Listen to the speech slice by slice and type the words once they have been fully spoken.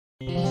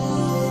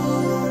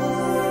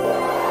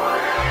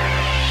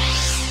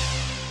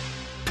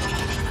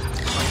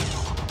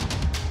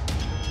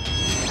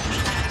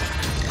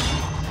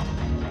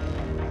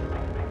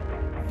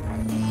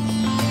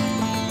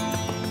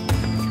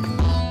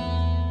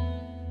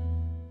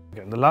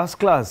Okay, in the last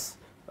class,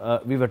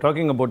 we were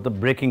talking about the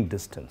braking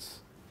distance,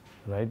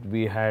 right?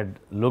 We had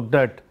looked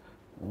at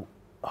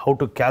how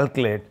to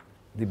calculate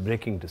the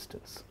braking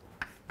distance.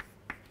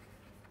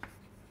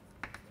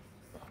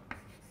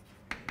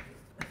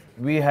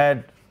 We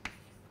had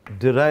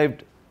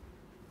derived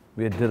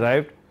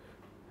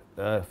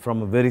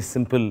from a very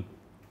simple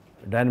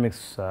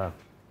dynamics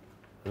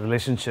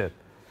relationship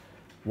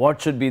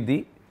what should be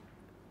the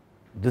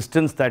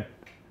distance that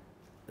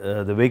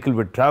the vehicle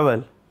would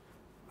travel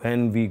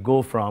when we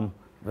go from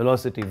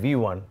velocity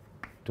v1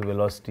 to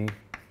velocity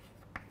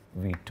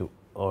v2,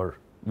 or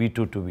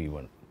v2 to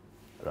v1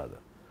 rather.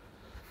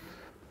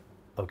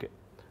 Okay.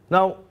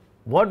 Now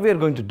what we are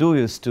going to do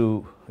is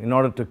to, in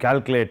order to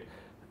calculate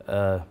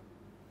the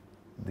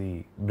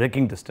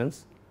braking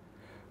distance,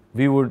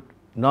 we would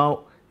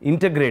now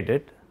integrate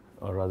it,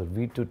 or rather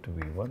v2 to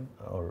v1,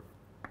 or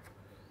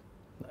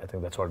I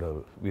think that's what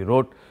we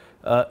wrote.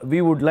 We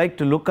would like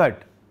to look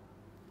at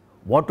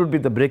what would be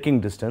the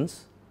braking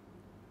distance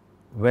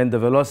when the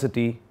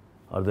velocity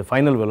or the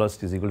final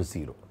velocity is equal to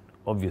 0.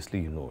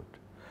 Obviously you know it.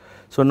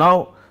 So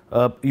now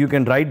you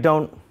can write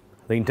down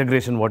the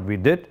integration what we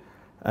did,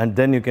 and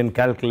then you can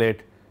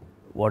calculate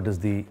what is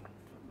the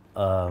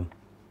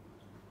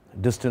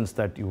distance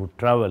that you would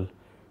travel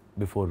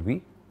before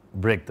we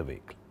brake the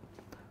vehicle.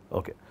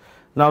 Okay.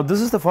 Now this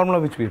is the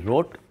formula which we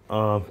wrote. If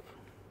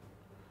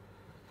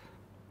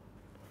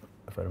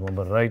I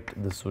remember right,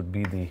 this would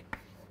be the,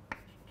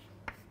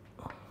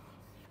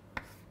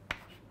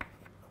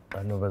 I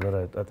don't know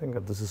whether I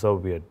think this is how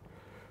we had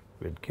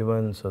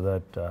given, so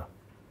that it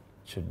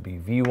should be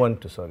v1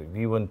 to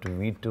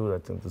v2. I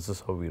think this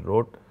is how we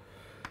wrote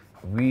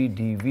v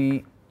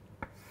dv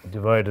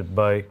divided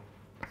by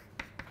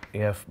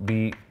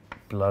fb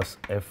plus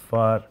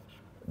fr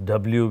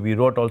w. We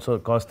wrote also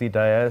cos theta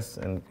s,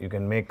 and you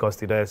can make cos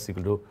theta s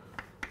equal to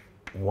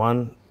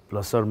 1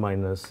 plus or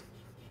minus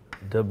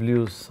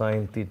w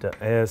sin theta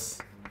s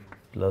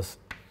plus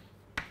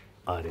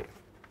Ra.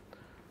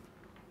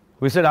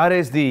 We said Ra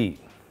is the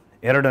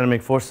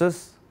aerodynamic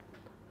forces,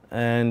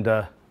 and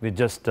we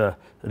just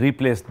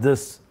replaced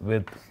this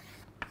with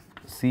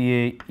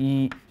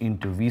CAE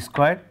into V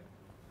squared,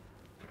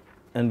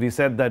 and we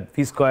said that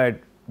V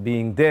squared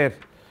being there,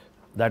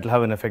 that will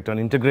have an effect on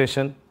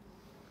integration,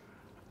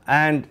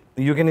 and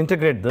you can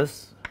integrate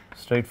this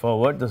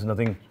straightforward. There is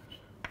nothing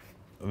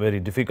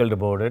very difficult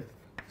about it.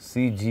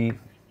 CG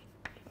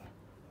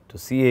to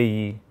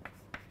CAE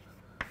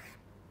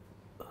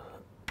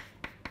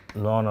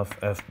ln of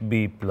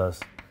FB plus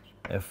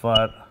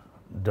FR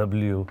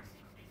W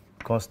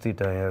cos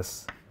theta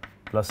s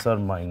plus or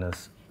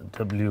minus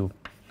W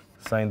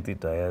sin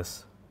theta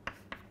s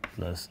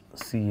plus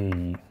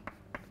CAE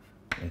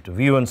into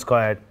V1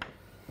 squared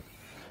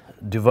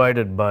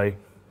divided by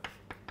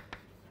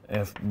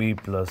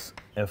FB plus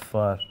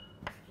FR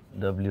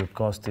W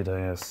cos theta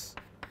s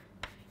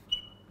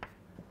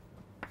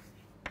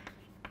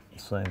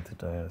sin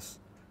theta s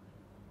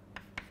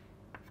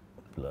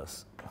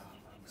plus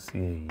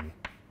CAE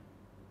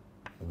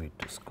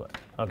V2 square.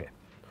 Okay.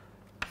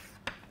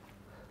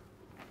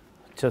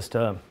 Just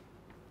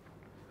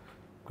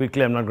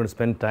quickly, I am not going to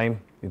spend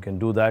time, you can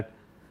do that.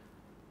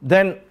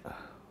 Then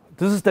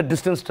this is the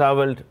distance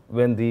travelled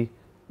when the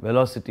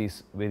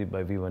velocities vary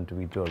by v1 to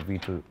v2, or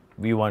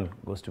v1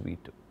 goes to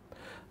v2.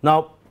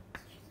 Now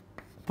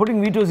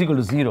putting v2 is equal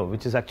to 0,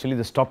 which is actually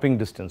the stopping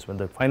distance when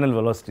the final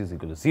velocity is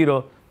equal to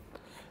 0,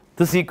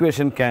 this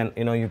equation can,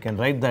 you can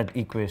write that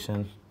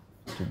equation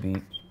to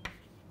be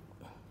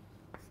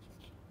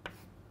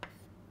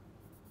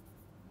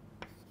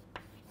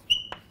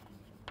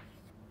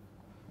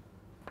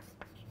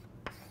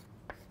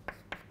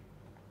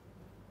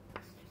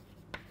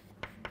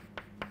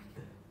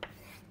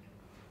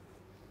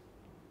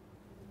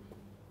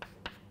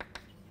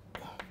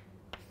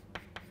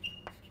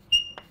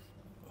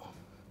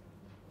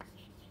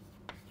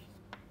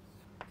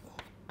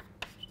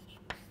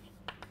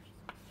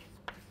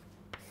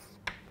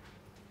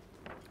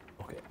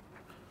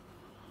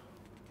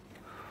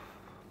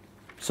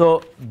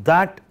so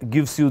that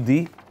gives you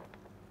the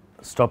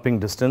stopping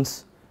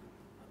distance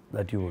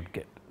that you would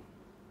get,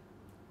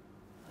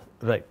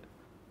 right.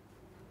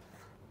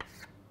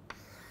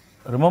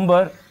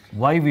 Remember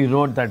why we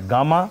wrote that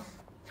gamma,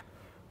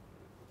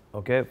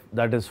 okay,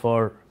 that is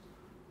for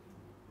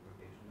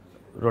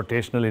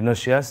rotational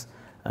inertias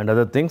and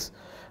other things,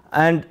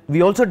 and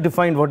we also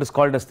defined what is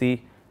called as the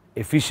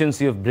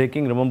efficiency of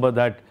braking. Remember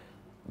that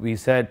we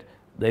said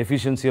the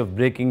efficiency of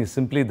braking is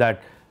simply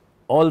that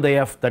all the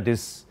F that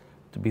is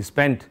to be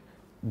spent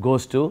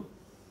goes to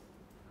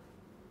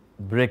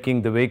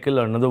braking the vehicle,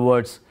 or in other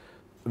words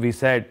we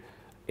said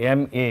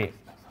MA,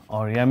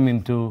 or M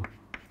into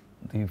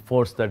the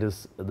force that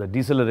is the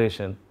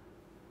deceleration,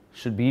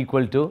 should be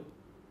equal to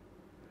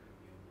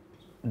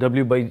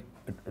W by,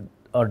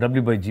 or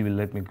W by G,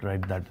 let me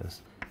write that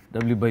as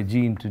W by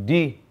G into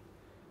D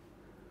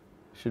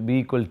should be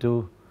equal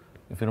to,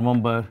 if you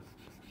remember,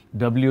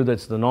 W, that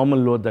is the normal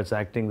load that is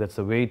acting, that is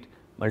the weight,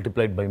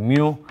 multiplied by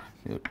mu.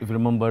 If you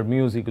remember,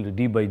 mu is equal to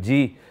d by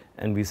g,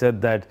 and we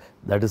said that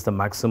that is the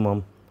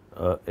maximum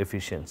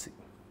efficiency,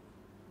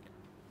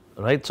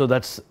 right. So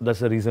that's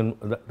the reason,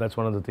 that's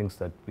one of the things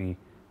that we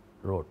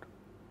wrote.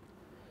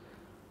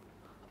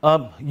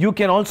 You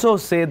can also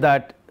say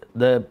that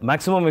the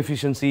maximum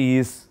efficiency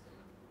is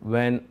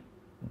when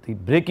the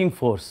braking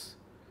force,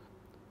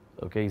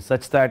 okay, is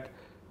such that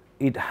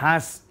it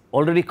has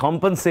already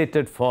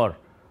compensated for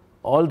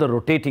all the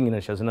rotating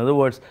inertias. In other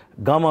words,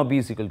 gamma b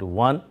is equal to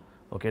 1,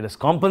 okay, it has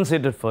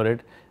compensated for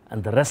it,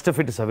 and the rest of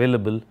it is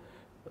available,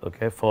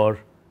 okay, for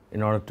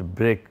in order to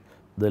break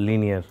the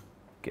linear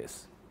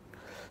case.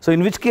 So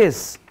in which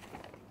case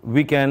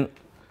we can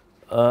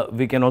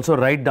also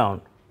write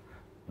down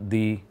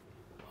the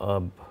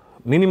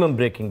minimum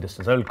braking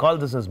distance. I will call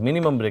this as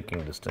minimum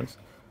braking distance,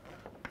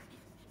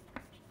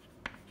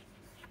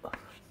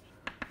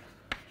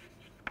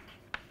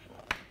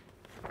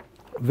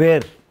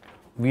 where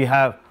we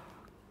have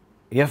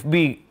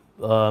Fb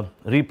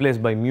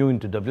replaced by mu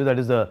into W, that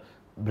is the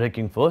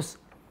braking force.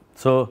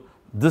 So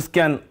this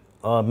can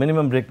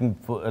minimum braking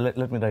force,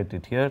 let me write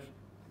it here.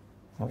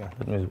 Okay,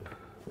 let me,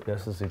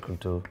 S is equal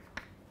to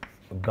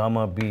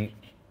gamma b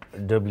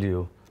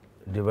W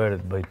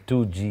divided by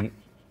 2g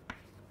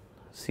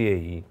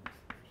CAE,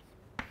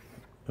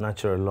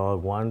 natural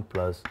log 1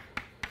 plus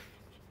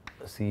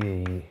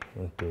CAE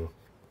into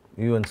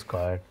un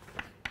squared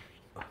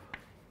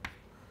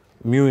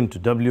mu into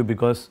W,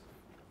 because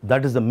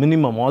that is the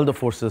minimum, all the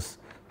forces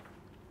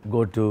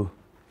go to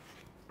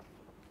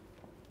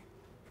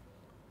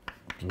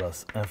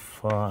plus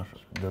Fr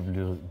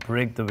W,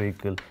 brake the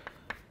vehicle,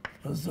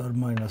 plus or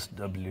minus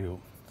W,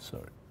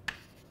 sorry,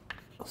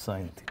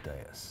 sin theta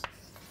s.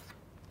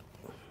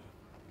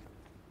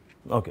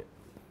 Okay.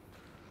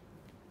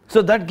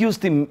 So that gives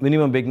the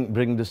minimum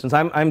braking distance.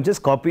 I'm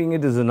just copying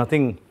it. This is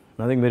nothing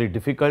very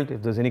difficult.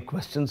 If there's any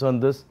questions on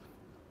this,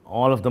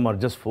 all of them are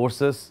just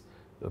forces.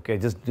 Okay,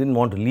 just didn't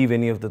want to leave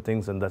any of the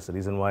things, and that's the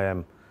reason why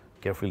I'm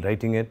carefully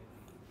writing it.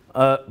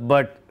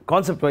 But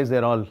concept wise,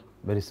 they're all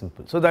very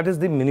simple. So that is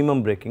the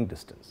minimum braking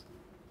distance.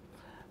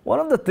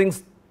 One of the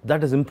things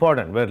that is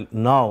important, where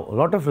now a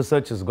lot of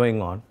research is going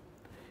on,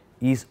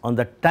 is on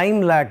the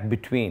time lag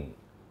between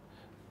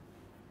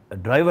a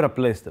driver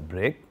applies the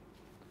brake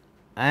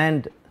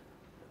and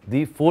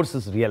the force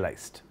is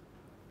realized,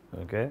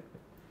 okay,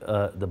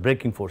 the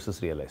braking force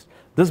is realized.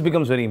 This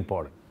becomes very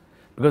important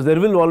because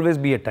there will always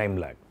be a time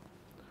lag,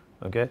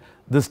 okay.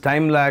 This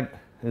time lag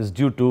is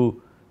due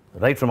to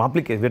right from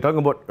application, we are talking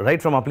about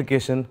right from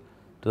application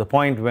to the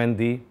point when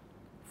the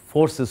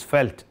force is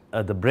felt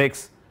at the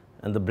brakes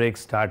and the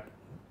brakes start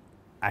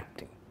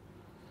acting.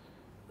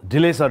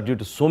 Delays are due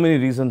to so many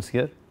reasons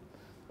here,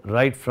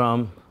 right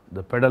from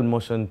the pedal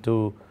motion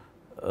to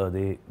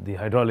the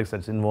hydraulics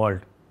that's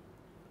involved,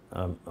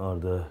 or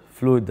the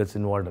fluid that's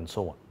involved, and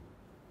so on.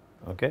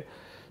 Okay.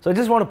 So I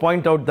just want to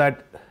point out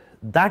that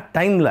that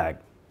time lag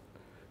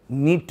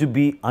need to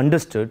be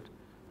understood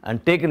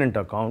and taken into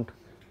account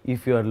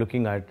if you are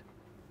looking at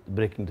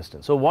braking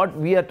distance. So what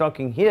we are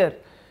talking here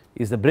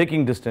is the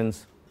braking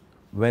distance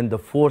when the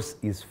force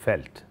is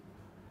felt,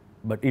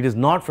 but it is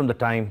not from the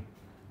time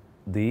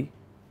the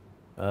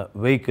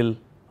vehicle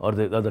or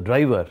the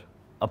driver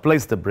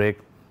applies the brake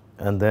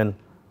and then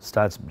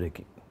starts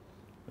braking.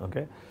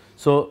 Okay.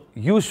 So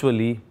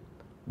usually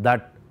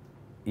that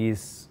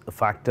is a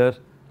factor.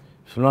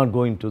 Should not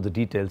go into the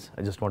details,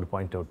 I just want to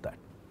point out that.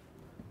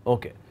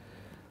 Okay.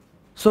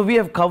 So we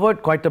have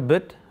covered quite a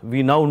bit.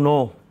 We now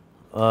know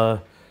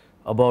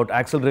about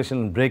acceleration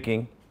and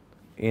braking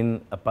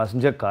in a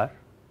passenger car.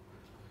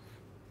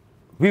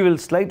 We will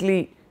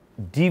slightly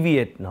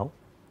deviate now.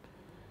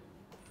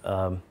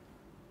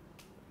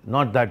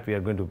 Not that we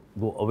are going to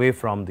go away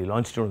from the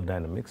longitudinal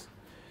dynamics,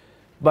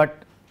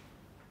 but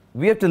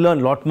we have to learn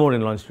a lot more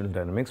in longitudinal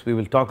dynamics. We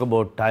will talk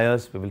about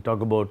tires, we will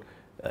talk about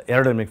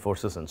aerodynamic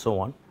forces and so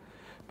on.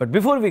 But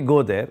before we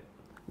go there,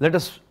 let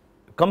us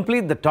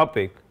complete the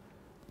topic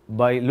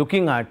by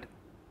looking at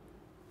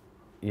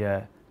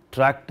a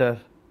tractor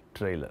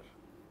trailer.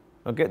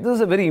 Okay. This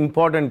is a very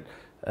important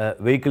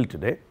vehicle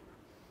today,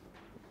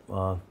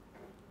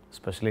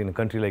 especially in a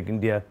country like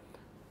India,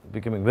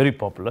 becoming very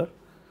popular.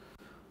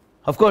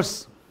 Of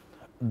course,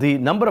 the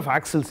number of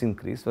axles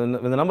increase. When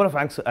the number of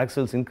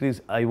axles increase,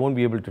 I won't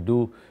be able to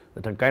do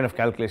the kind of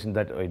calculation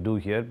that I do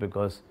here,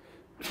 because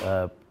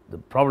the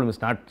problem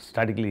is not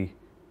statically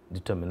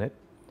determinate.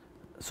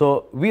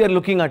 So we are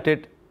looking at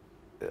it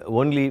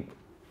only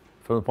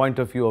from the point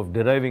of view of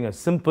deriving a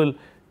simple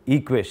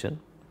equation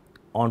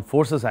on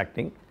forces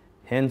acting.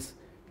 Hence,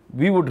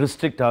 we would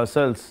restrict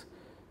ourselves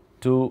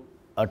to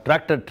a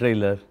tractor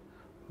trailer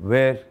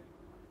where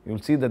you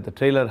will see that the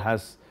trailer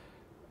has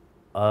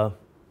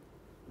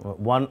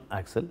one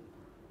axle,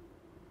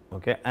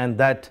 okay, and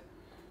that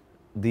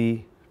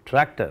the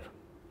tractor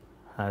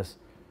has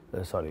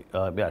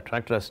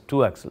tractor has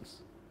two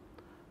axles,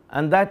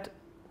 and that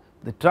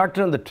the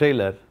tractor and the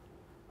trailer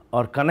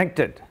are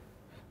connected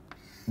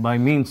by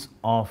means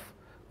of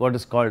what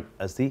is called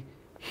as the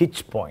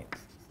hitch point.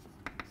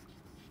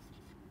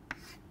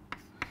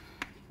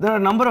 There are a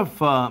number of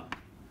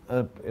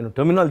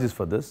terminologies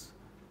for this.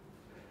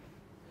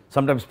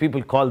 Sometimes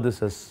people call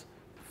this as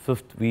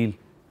fifth wheel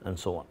and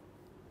so on.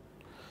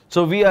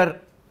 So we are,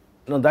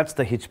 that's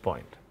the hitch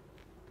point.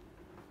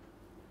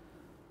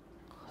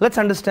 Let's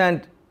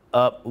understand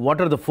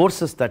what are the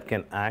forces that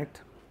can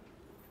act,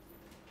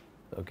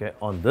 okay,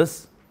 on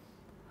this.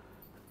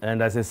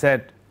 And as I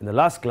said in the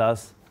last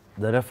class,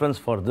 the reference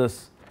for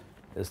this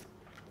is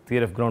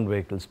Theory of Ground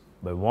Vehicles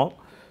by Wong.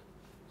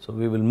 So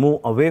we will move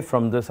away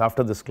from this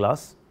after this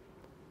class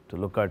to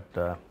look at,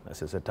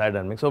 as I said, tire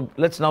dynamics. So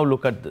let's now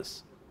look at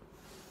this.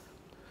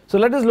 So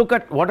let us look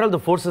at what are the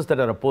forces that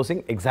are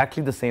opposing.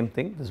 Exactly the same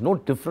thing. There is no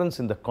difference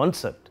in the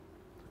concept.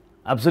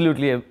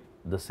 Absolutely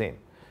the same.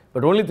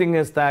 But only thing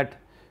is that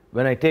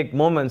when I take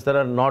moments, there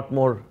are not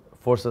more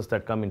forces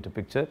that come into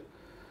picture.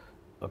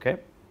 Okay.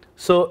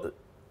 So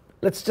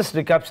let's just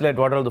recapitulate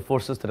what are the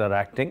forces that are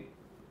acting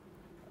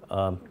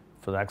for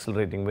the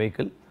accelerating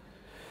vehicle.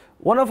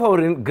 One of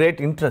our great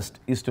interest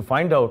is to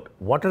find out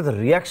what are the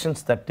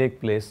reactions that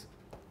take place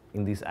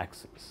in these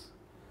axles.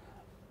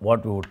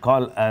 What we would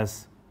call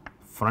as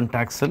front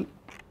axle,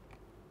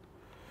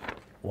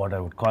 what I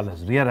would call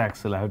as rear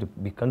axle. I have to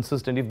be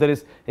consistent. If there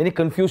is any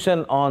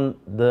confusion on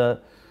the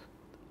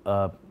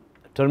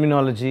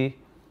terminology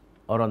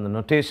or on the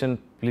notation,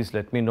 please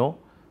let me know.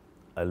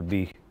 I will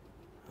be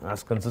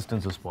as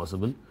consistent as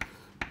possible.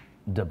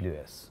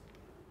 WS.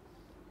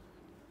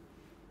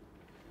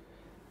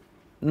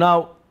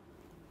 Now,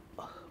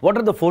 what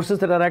are the forces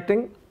that are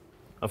acting?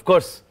 Of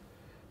course,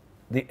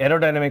 the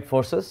aerodynamic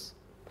forces.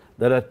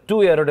 There are two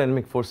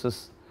aerodynamic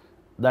forces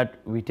that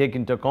we take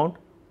into account.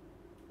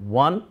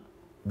 One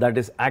that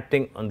is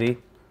acting on the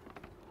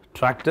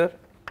tractor.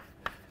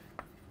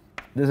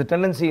 There is a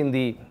tendency in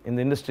the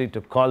industry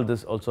to call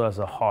this also as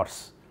a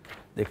horse.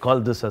 They call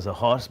this as a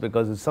horse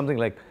because it's something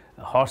like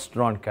a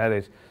horse-drawn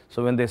carriage.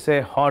 So when they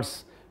say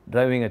horse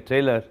driving a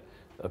trailer,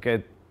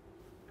 okay,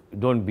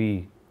 don't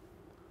be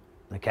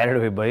carried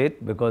away by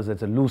it, because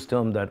it's a loose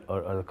term that,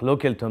 or a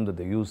colloquial term that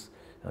they use.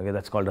 Okay,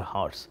 that's called a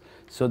horse.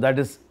 So that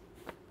is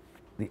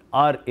the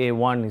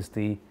RA1 is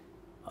the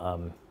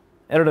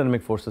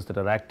aerodynamic forces that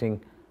are acting,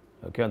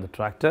 okay, on the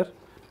tractor.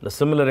 The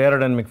similar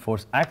aerodynamic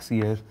force acts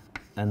here,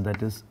 and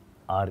that is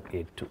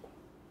RA2.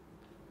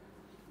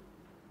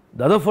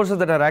 The other forces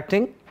that are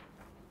acting,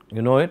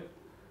 you know it,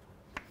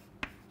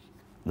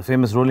 the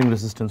famous rolling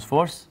resistance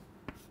force.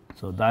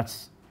 So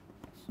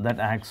that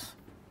acts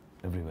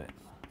everywhere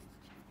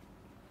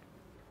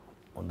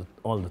on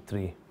all the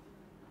three,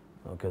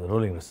 okay, the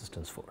rolling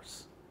resistance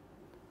force.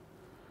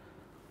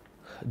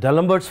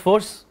 D'Alembert's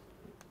force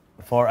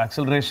for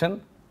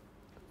acceleration,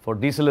 for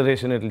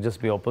deceleration it will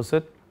just be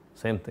opposite,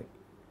 same thing.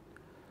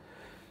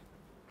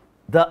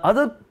 The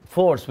other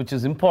force which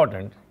is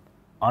important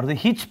are the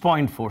hitch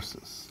point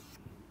forces.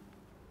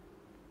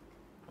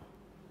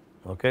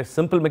 Okay,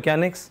 simple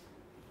mechanics,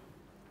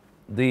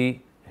 the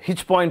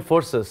hitch point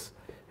forces,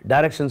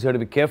 directions you have to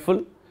be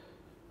careful.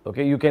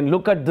 Okay, you can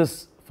look at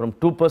this from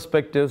two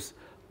perspectives,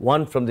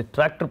 one from the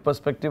tractor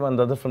perspective and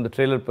the other from the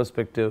trailer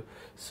perspective.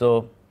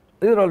 So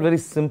these are all very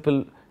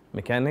simple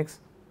mechanics.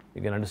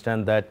 You can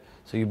understand that.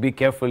 So you be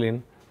careful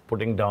in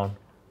putting down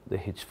the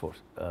hitch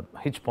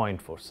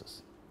point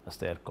forces, as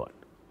they are called.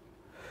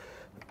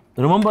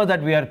 Remember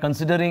that we are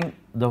considering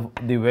the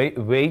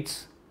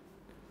weights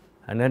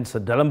and hence the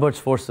D'Alembert's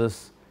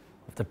forces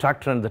of the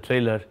tractor and the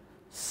trailer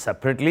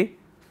separately.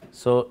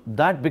 So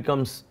that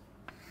becomes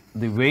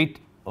the weight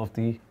of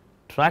the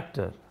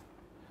tractor,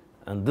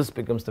 and this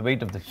becomes the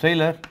weight of the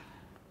trailer,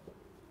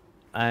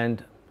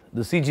 and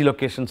the CG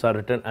locations are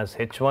written as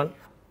H1,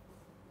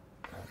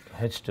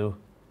 H2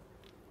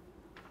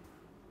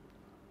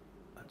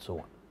 and so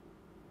on,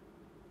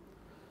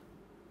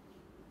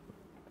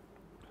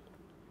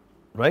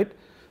 right.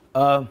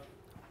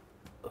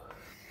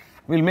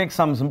 We will make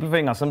some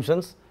simplifying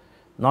assumptions,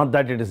 not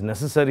that it is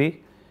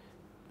necessary,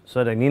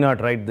 so that I need not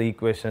write the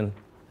equation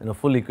in a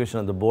full equation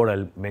on the board. I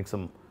will make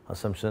some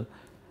assumption.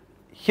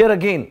 Here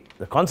again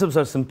the concepts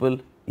are simple,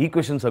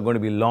 equations are going to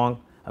be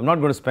long. I am not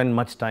going to spend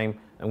much time.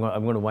 I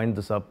am going to wind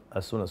this up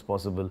as soon as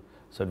possible,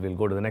 so that we will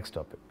go to the next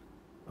topic.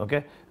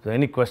 Okay. So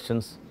any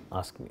questions,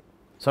 ask me.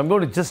 So I am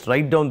going to just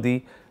write down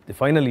the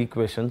final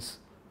equations,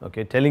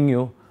 okay, telling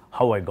you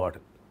how I got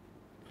it.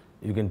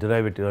 You can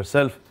derive it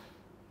yourself,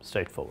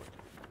 straightforward.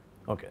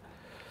 Okay.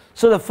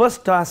 So the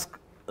first task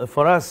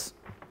for us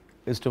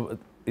is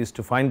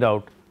to find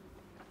out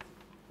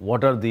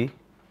what are the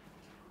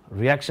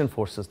reaction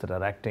forces that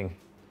are acting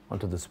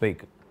onto this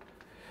vehicle.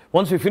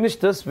 Once we finish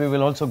this, we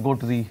will also go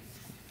to the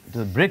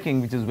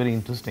braking, which is very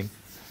interesting,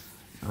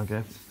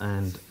 okay,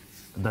 and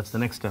that's the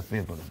next step we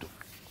are going to do.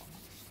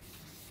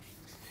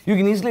 You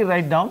can easily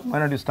write down. Why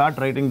not you start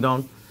writing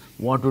down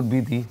what would be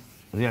the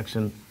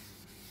reaction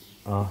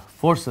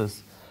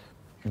forces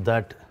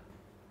that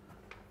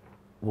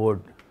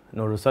would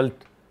result,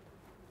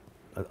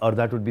 or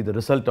that would be the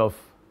result of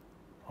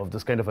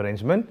this kind of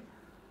arrangement.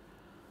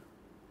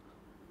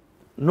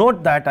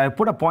 Note that I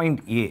put a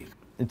point A.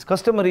 It's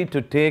customary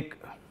to take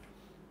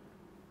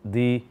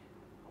the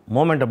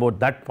moment about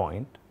that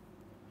point,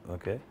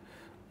 okay,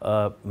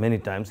 many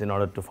times in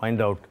order to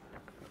find out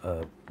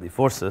the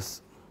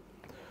forces.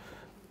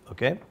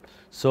 Okay,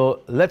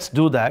 so let's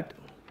do that.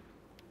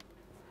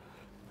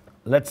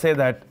 Let's say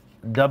that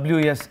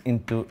Ws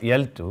into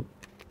L2,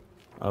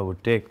 I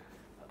would take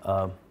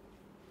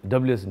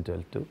Ws into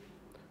L2.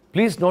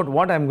 Please note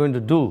what I am going to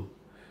do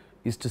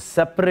is to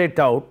separate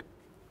out,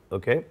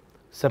 okay,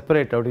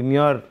 separate out, in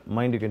your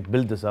mind you can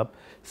build this up,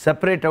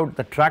 separate out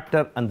the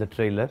tractor and the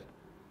trailer,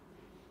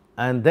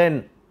 and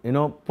then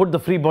put the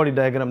free body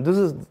diagram. This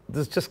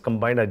is just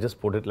combined, I just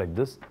put it like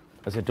this.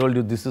 As I told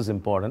you, this is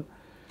important.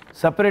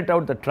 Separate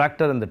out the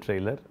tractor and the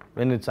trailer.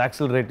 When it's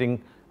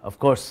accelerating, of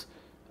course,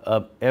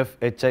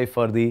 Fhi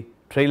for the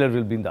trailer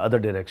will be in the other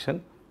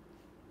direction.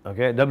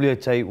 Okay,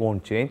 Whi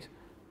won't change.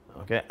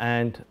 Okay,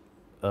 and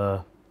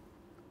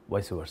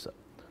vice versa.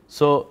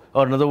 So,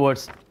 or in other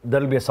words,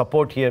 there will be a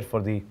support here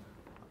for the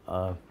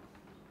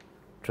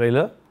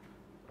trailer.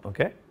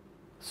 Okay,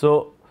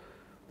 so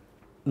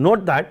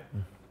note that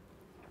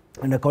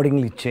and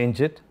accordingly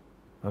change it.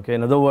 Okay,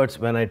 in other words,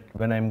 when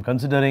I'm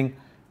considering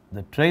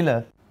the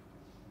trailer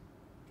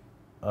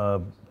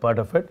part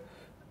of it,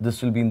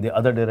 this will be in the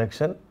other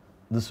direction,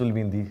 this will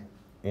be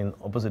in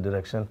opposite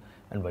direction,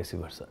 and vice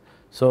versa.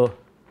 So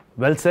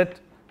well said,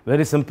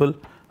 very simple.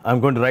 I'm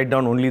going to write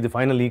down only the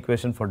final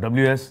equation for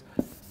Ws.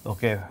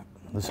 Okay,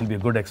 this will be a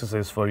good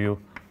exercise for you.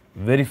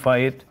 Verify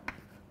it.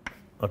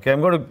 Okay,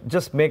 I'm going to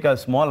just make a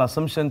small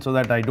assumption so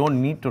that I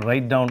don't need to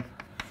write down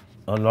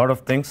a lot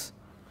of things.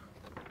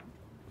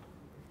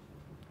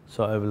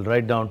 So I will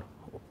write down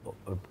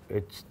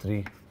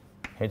H3,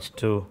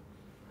 H2,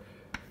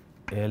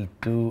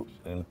 L2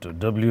 into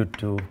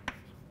W2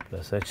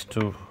 plus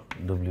H2,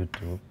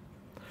 W2.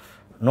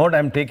 Note I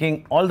am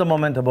taking all the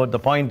moment about the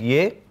point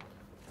A,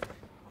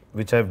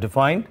 which I have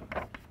defined.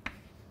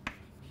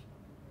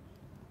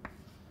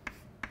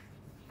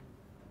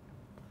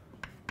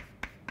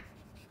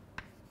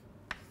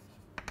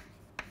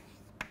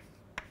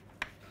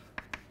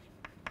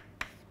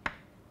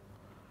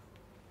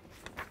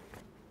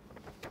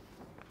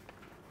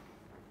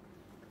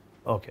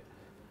 Okay.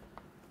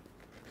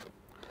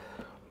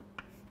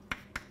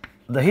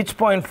 The hitch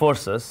point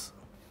forces,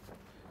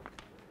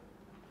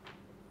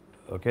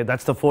 okay,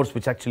 that's the force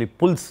which actually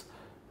pulls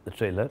the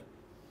trailer.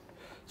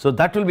 So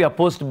that will be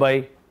opposed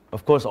by,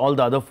 of course, all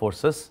the other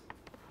forces,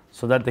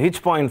 so that the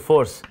hitch point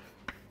force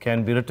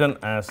can be written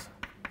as,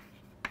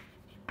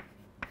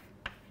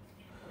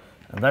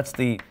 and that's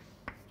the,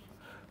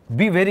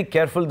 be very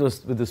careful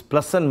with this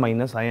plus and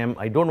minus.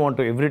 I don't want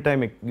to every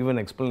time give an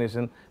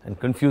explanation and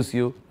confuse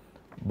you,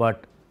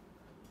 but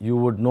you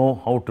would know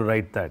how to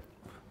write that.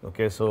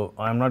 Okay, so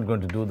I am not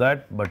going to do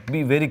that, but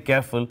be very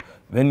careful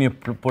when you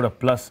put a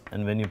plus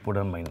and when you put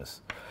a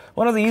minus.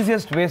 One of the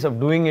easiest ways of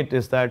doing it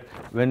is that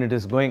when it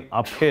is going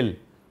uphill,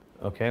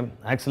 okay,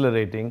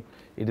 accelerating,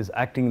 it is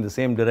acting in the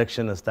same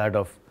direction as that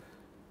of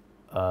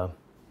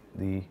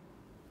the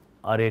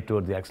RA2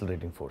 or the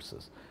accelerating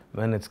forces.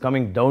 When it's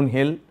coming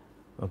downhill,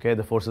 okay,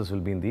 the forces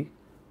will be in the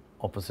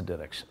opposite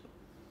direction.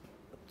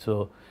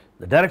 So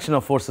the direction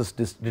of forces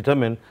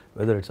determine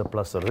whether it's a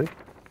plus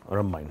or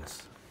a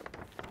minus.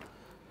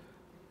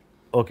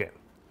 Okay,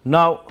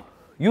 now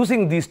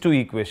using these two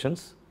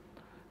equations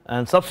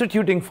and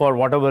substituting for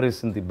whatever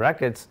is in the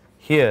brackets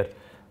here,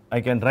 I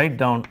can write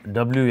down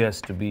Ws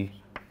to be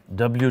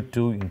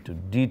W2 into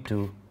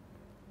D2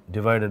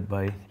 divided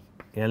by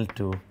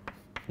L2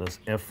 plus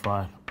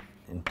Fr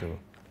into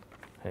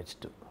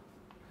H2.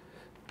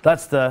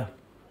 That's the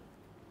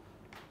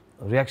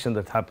reaction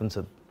that happens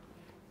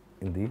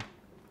in the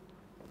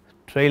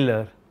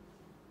trailer,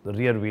 the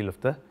rear wheel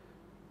of the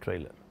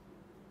trailer.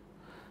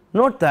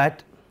 Note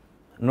that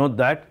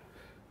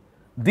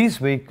these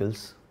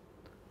vehicles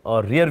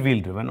are rear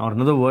wheel driven, or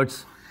in other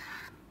words,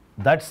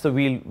 that's the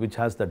wheel which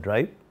has the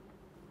drive,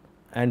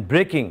 and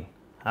braking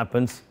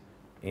happens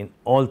in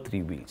all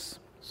three wheels.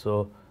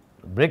 So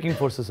braking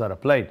forces are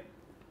applied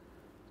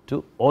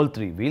to all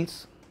three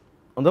wheels.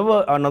 In other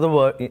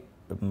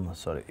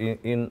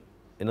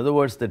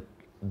words, that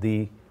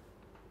the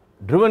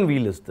driven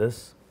wheel is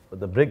this, but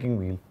the braking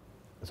wheel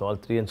is all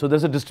three, and so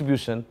there's a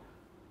distribution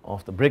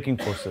of the braking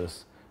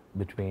forces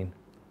between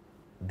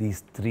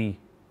these three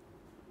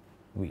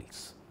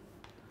wheels.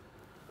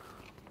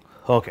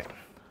 Okay.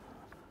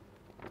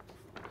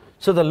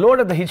 So the load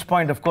at the hitch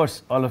point, of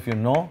course, all of you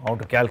know how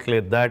to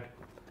calculate that.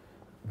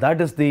 That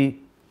is the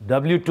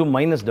W2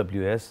 minus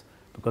Ws,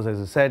 because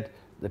as I said,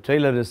 the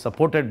trailer is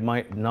supported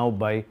now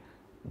by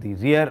the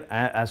rear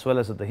as well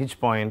as at the hitch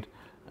point,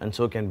 and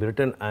so can be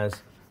written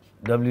as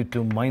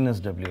W2 minus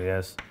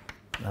Ws,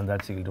 and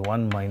that's equal to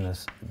 1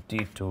 minus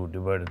D2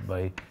 divided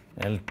by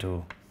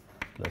L2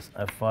 plus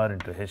Fr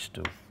into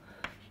H2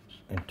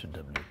 into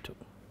W2.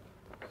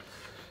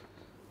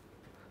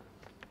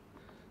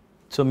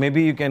 So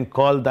maybe you can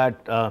call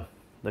that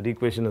that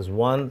equation as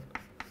 1,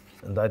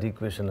 and that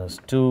equation as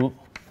 2,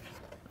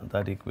 and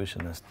that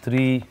equation as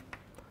 3,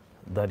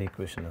 that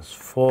equation as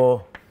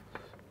 4,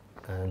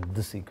 and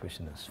this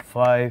equation as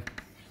 5,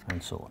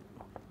 and so on.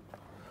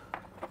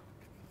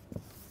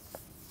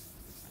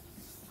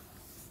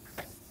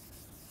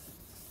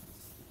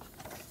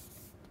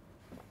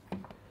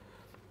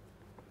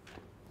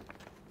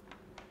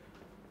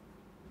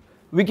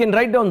 We can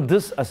write down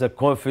this as a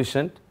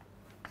coefficient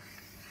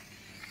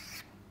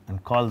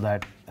and call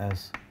that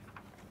as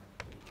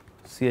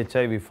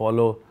CHI. We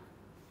follow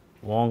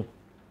Wong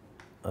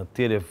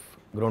theory of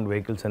ground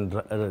vehicles and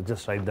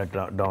just write that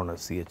down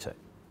as CHI.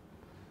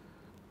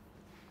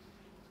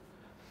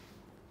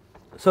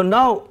 So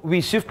now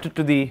we shift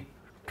to the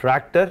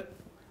tractor.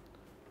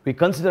 We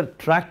consider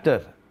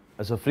tractor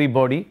as a free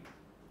body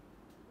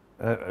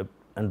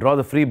and draw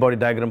the free body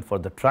diagram for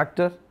the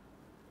tractor.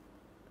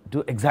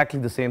 Do exactly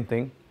the same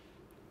thing,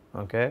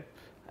 okay,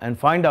 and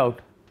find out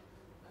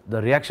the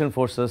reaction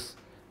forces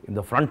in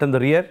the front and the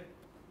rear,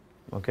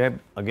 okay,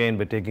 again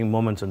by taking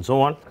moments and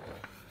so on.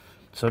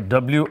 So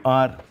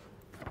WR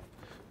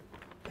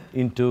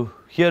into,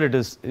 here it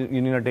is,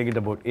 you need not take it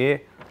about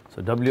A,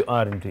 so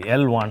WR into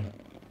L1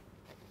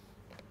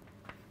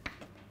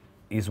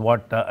 is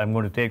what I am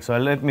going to take. So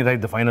let me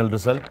write the final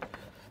result,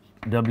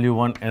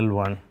 W1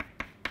 L1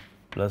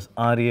 plus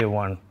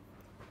RA1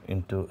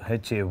 into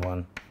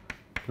HA1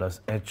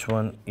 plus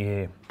H1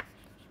 A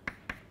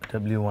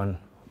W1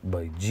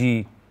 by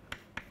G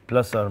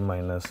plus or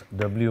minus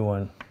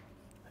W1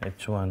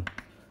 H1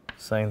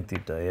 sin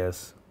theta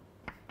S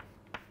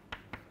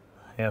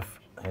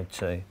F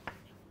HI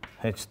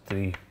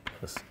H3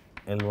 plus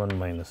L1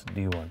 minus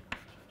D1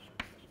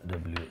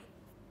 W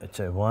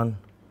HI1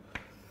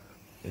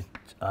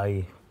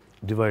 HI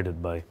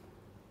divided by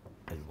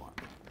L1.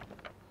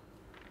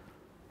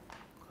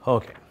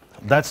 Okay,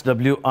 that's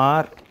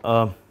WR.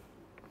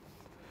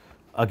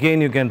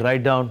 Again, you can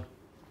write down,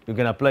 you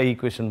can apply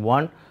equation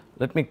 1.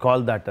 Let me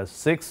call that as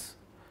 6.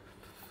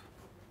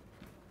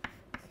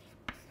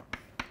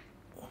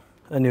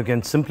 And you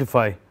can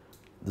simplify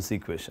this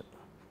equation.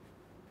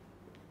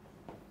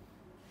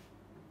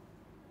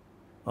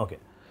 Okay.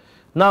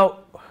 Now,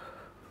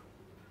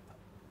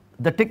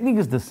 the technique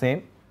is the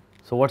same.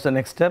 So, what is the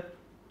next step?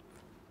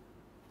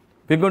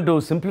 We are going to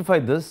simplify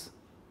this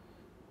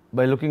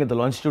by looking at the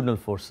longitudinal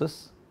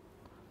forces,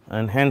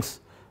 and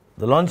hence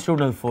the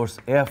longitudinal force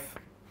F,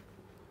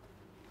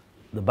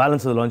 the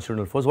balance of the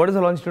longitudinal force. What is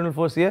the longitudinal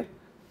force here?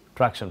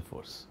 Traction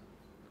force.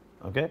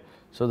 Okay.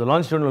 So, the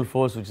longitudinal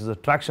force, which is a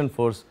traction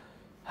force,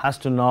 has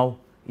to now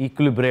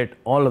equilibrate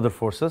all other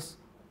forces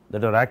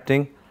that are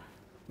acting,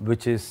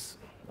 which is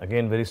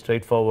again very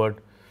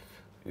straightforward.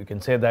 You can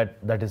say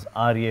that that is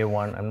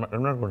RA1. I'm not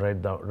going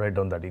to write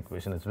down that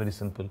equation. It's very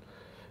simple.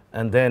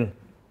 And then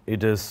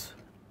it is,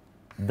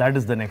 that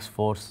is the next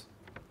force.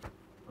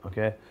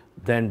 Okay.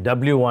 Then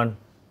W1,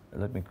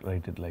 let me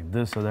write it like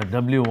this, so that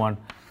W1,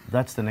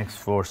 that's the next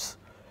force.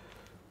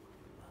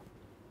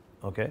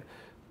 Okay.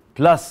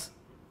 Plus,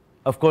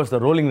 of course, the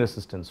rolling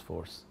resistance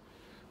force.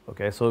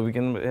 Okay. So we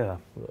can, yeah.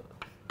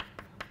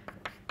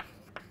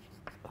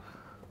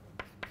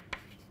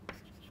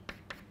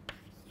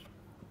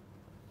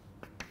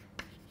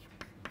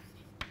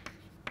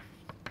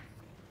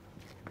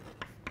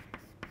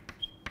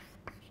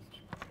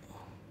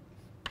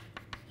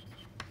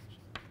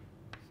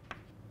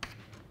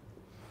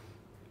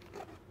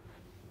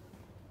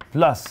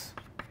 Plus,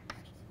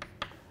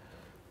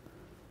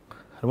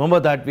 remember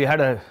that we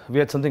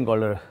had something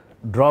called a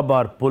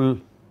drawbar pull,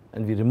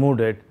 and we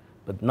removed it,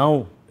 but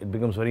now it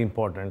becomes very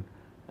important,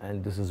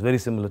 and this is very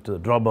similar to the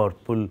drawbar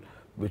pull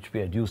which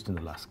we had used in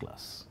the last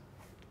class,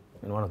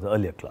 in one of the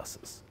earlier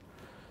classes.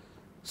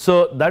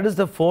 So that is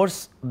the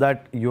force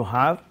that you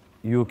have.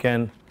 You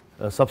can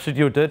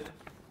substitute it,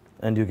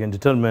 and you can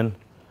determine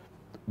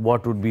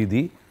what would be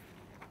the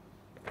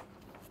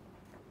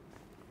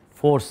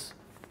force,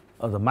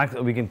 or the max.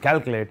 We can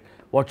calculate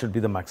what should be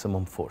the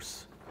maximum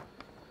force.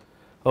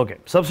 Okay,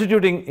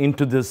 substituting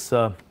into this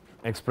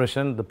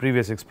expression, the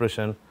previous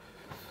expression,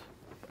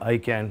 I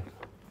can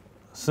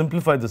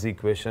simplify this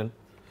equation,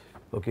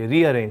 okay,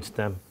 rearrange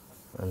them,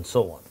 and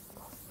so on.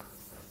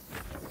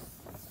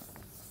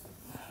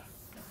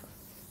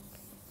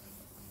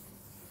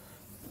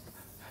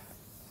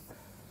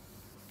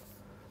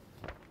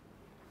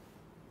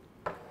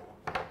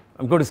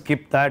 I'm going to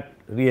skip that,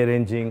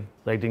 rearranging,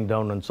 writing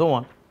down, and so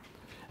on.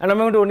 And I'm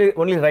going to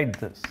only write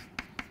this.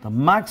 The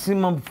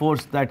maximum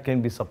force that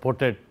can be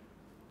supported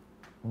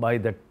by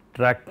the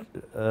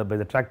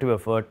tractive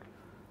effort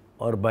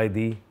or by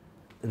the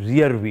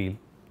rear wheel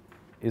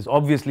is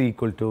obviously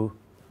equal to,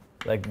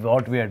 like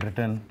what we had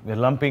written, we are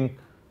lumping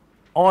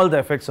all the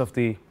effects of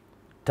the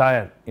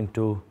tire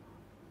into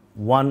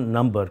one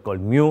number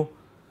called mu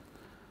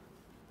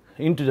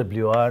into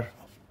WR.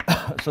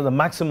 So the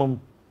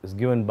maximum is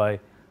given by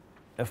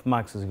F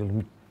max is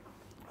equal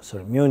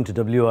to mu into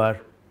WR.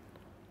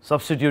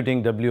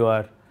 Substituting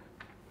WR,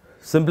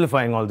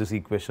 simplifying all these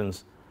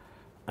equations,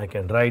 I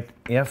can write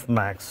F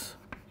max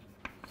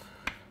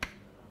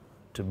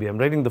to be, I'm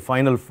writing the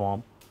final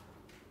form,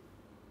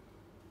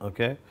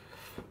 okay,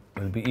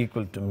 will be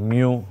equal to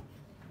mu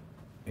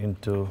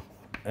into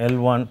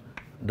L1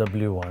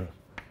 W1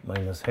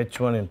 minus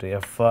H1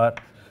 into FR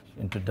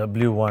into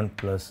W1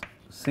 plus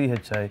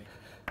CHI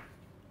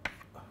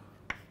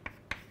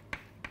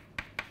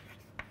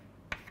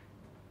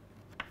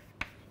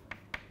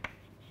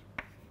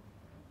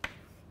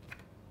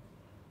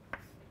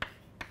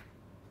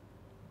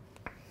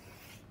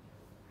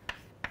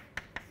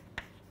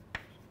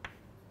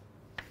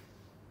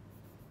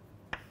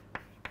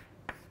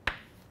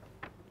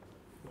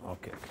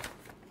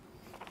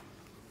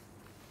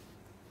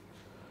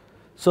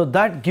So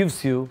that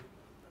gives you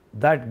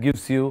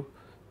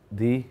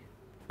the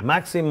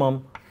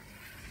maximum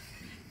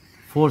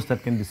force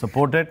that can be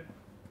supported,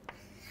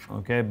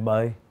 okay,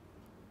 by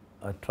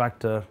a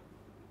tractor,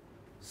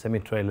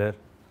 semi-trailer.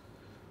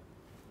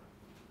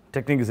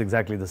 Technique is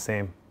exactly the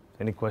same.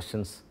 Any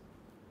questions?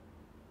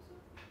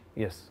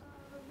 Yes.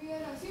 We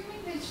are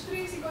assuming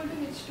H3 is equal to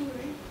H2,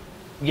 right?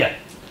 Yeah.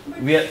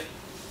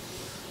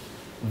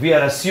 We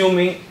are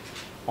assuming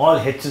all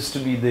H's to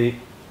be the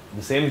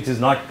same, which is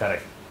not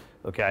correct.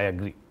 Okay, I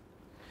agree.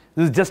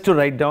 This is just to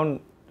write down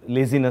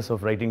laziness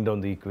of writing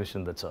down the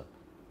equation, that's all.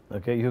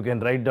 Okay, you can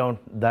write down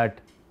that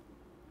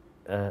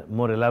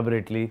more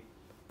elaborately,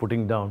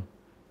 putting down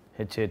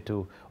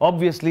HA2.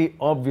 Obviously,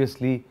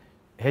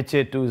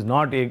 HA2 is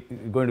not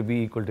going to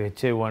be equal to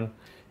HA1.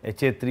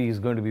 HA3 is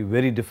going to be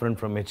very different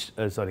from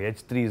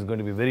H3 is going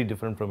to be very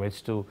different from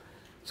H2.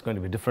 It's going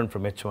to be different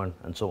from H1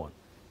 and so on.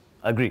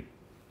 Agreed.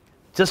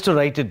 Just to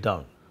write it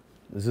down.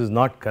 This is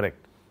not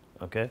correct.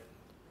 Okay.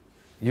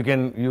 You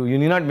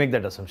need not make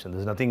that assumption.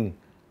 There's nothing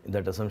in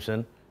that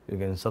assumption. You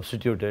can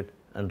substitute it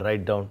and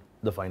write down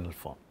the final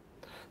form.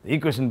 The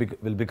equation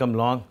will become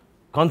long.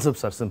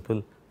 Concepts are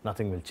simple.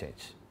 Nothing will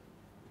change.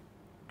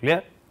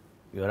 Clear?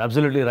 You are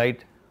absolutely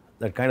right.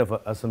 That kind of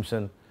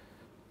assumption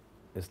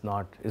is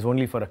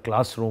only for a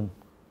classroom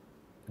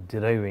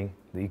deriving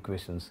the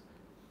equations,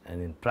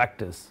 and in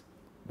practice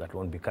that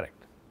won't be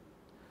correct.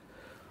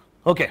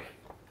 Okay,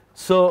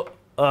 so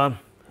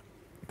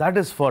that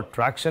is for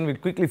traction. We'll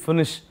quickly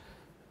finish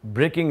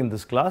braking in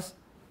this class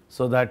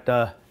so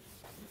that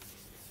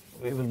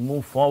we will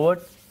move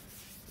forward,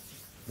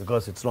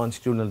 because it's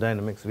longitudinal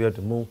dynamics. We have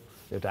to move,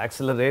 we have to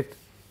accelerate.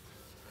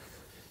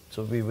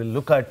 So we will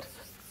look at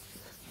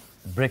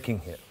braking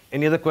here.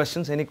 Any other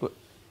questions?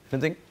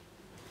 Anything?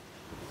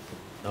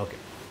 Okay.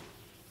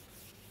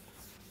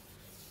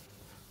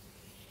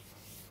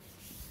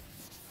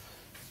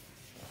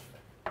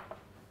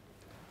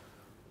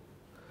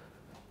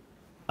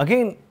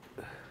 Again,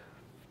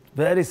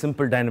 very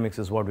simple dynamics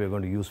is what we are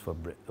going to use for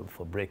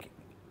braking.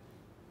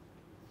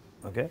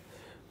 Okay.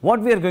 What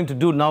we are going to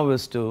do now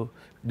is to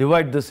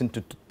divide this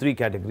into three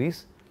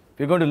categories.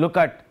 We are going to look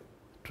at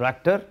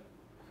tractor,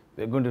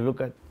 we are going to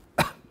look at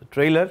the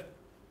trailer,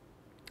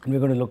 and we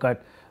are going to look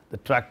at the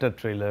tractor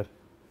trailer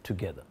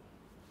together.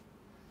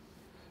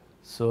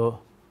 So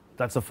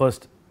that's the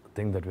first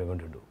thing that we are going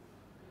to do.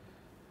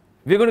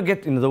 We are going to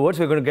get, in other words,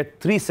 we are going to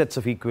get three sets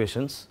of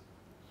equations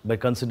by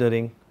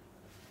considering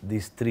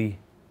these three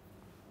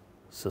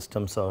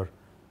systems or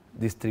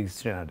these three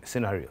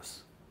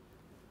scenarios.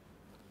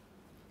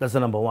 That's the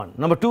number one.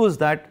 Number two is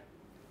that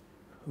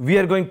we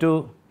are going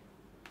to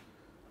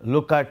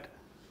look at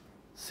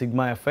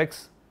sigma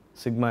fx,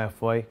 sigma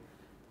fy,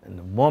 and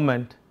the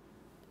moment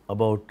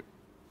about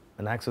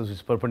an axis which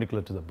is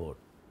perpendicular to the board.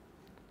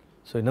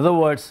 So in other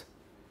words,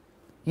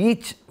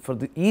 each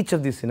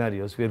of these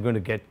scenarios we are going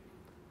to get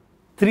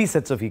three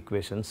sets of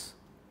equations,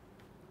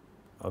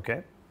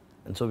 okay,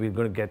 and so we are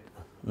going to get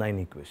 9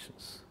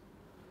 equations.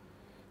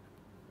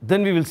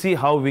 Then we will see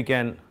how we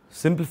can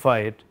simplify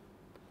it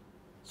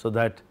so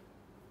that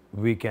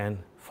we can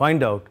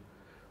find out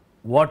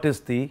what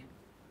is the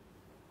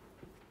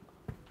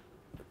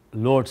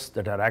loads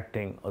that are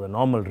acting or the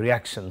normal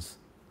reactions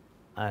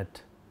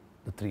at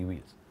the three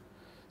wheels.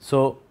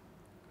 So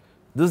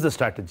this is the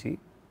strategy.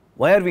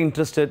 Why are we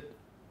interested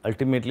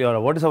ultimately, or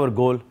what is our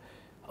goal?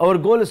 Our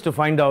goal is to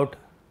find out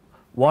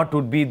what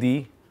would be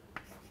the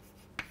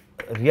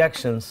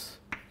reactions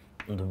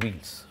on the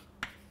wheels.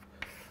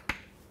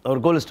 Our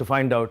goal is to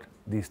find out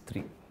these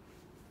three.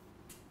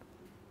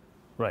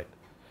 Right.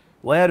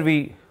 Why are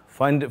we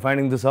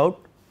finding this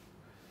out?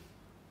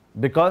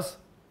 Because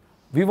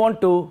we want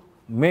to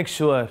make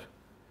sure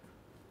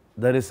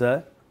there is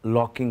a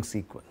locking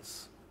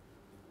sequence.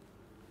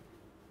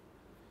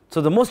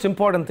 So the most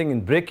important thing in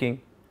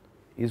braking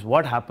is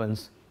what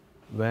happens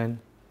when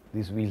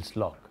these wheels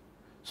lock.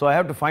 So I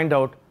have to find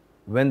out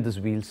when these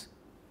wheels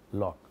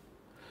lock.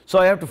 So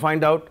I have to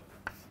find out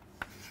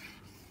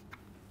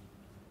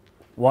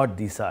what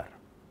these are.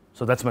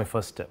 So that's my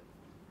first step.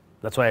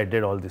 That's why I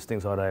did all these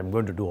things, or I am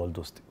going to do all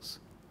those things.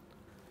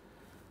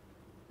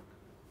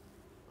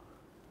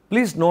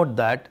 Please note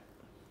that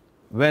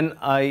when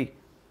I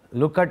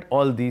look at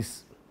all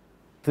these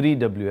three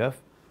W's,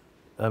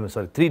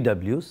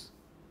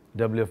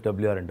 WF,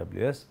 WR and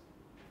WS,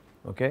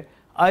 okay,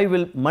 I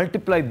will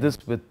multiply this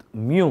with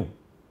mu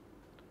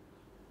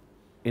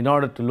in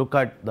order to look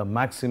at the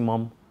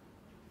maximum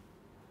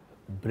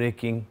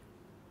braking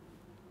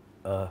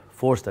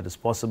force that is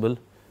possible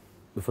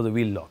before the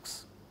wheel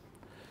locks.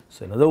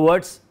 So in other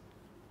words,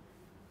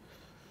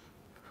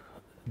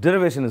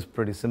 derivation is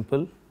pretty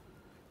simple.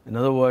 In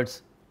other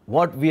words,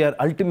 what we are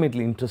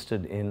ultimately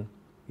interested in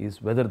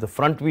is whether the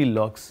front wheel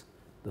locks,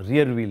 the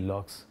rear wheel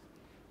locks,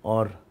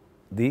 or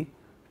the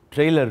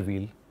trailer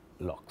wheel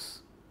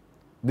locks.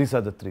 These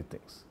are the three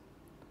things,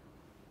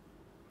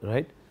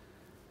 right?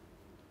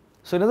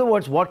 So in other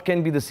words, what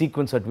can be the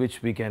sequence at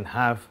which we can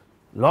have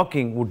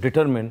locking would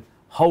determine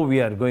how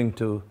we are going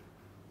to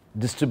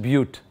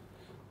distribute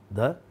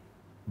the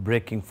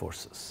braking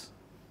forces.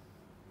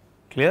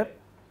 Clear?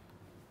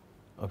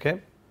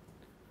 Okay.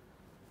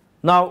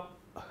 Now,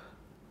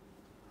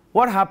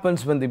 what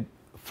happens when the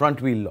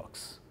front wheel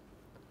locks?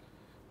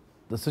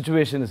 The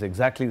situation is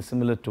exactly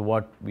similar to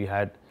what we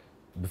had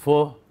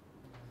before.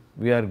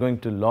 We are going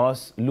to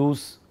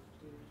lose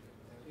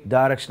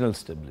directional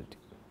stability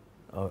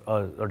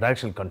or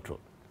directional control.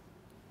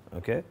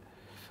 Okay.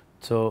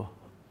 So,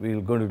 we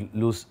are going to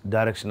lose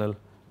directional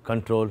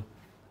control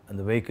and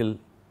the vehicle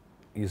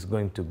is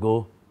going to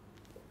go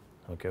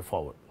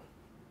forward.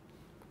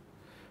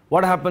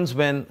 What happens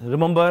when,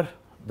 remember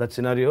that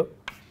scenario,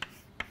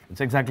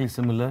 it's exactly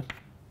similar,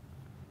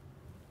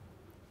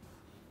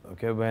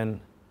 when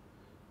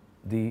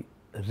the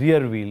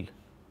rear wheel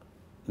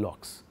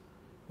locks.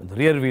 When the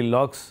rear wheel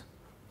locks,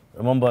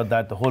 remember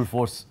that the whole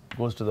force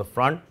goes to the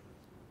front,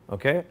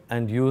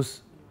 and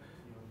use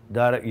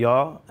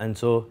yaw, and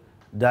so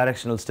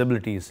directional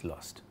stability is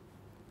lost.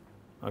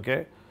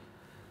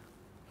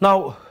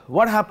 Now,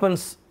 what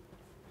happens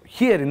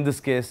here in this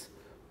case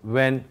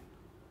when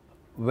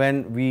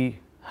we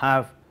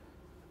have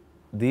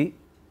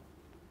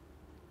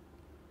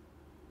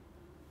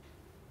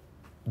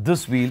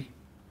this wheel,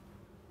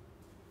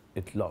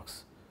 it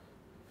locks.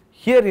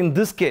 Here in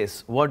this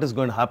case, what is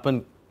going to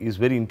happen is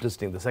very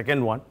interesting. The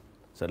second one,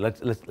 so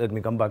let me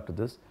come back to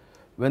this.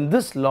 When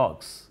this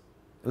locks,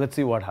 let's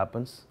see what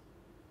happens.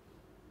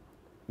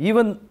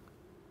 Even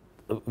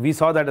we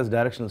saw that as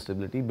directional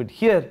stability, but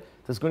here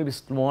there's going to be a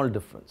small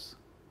difference.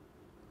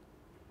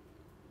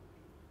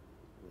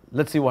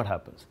 Let's see what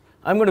happens.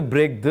 I'm going to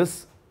break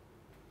this,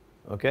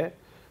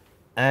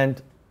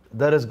 and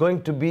there is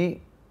going to be,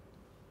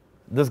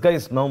 this guy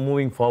is now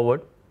moving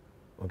forward,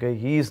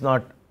 he is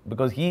not,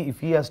 because if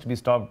he has to be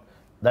stopped,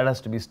 that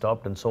has to be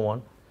stopped and so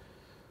on.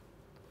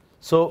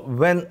 So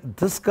when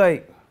this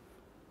guy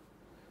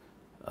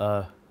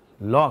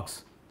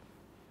locks,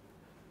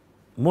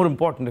 more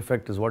important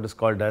effect is what is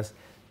called as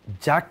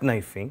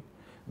jackknifing,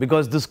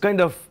 because this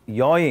kind of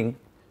yawing,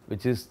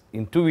 which is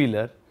in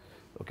two-wheeler,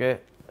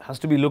 has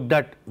to be looked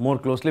at more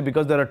closely,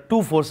 because there are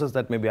two forces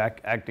that may be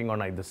acting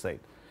on either side.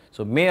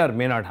 So may or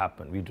may not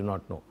happen, we do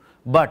not know.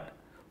 But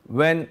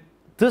when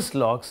this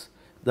locks,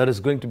 there is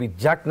going to be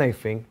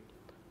jackknifing,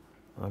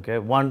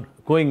 one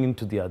going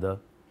into the other.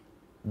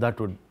 That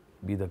would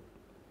be the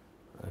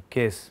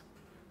case,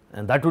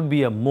 and that would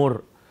be a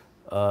more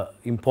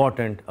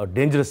important or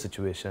dangerous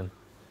situation,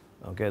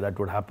 that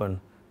would happen.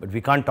 But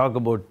we can't talk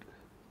about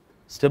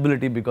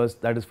stability, because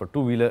that is for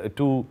two-wheeler,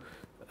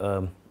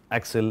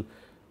 axle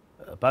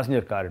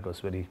passenger car. It was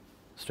very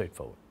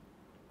straightforward.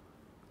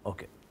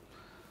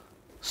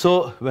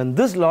 So when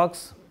this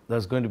locks,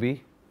 there's going to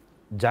be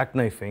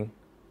jackknifing.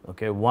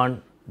 There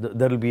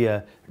will be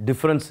a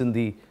difference in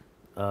the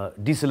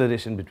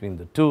deceleration between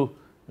the two,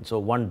 and so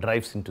one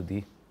drives into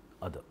the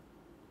other.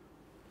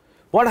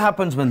 What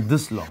happens when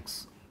this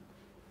locks?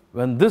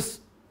 When this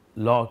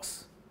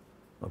locks,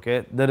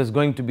 there is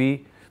going to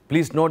be,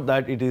 please note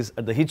that it is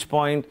at the hitch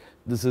point.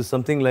 This is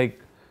something like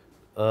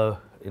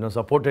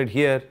supported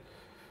here,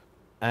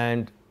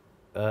 and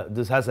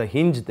this has a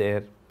hinge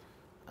there,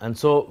 and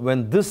so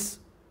when this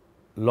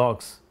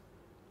locks,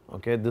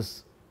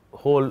 this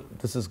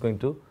is going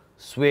to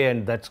sway,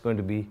 and that's going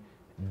to be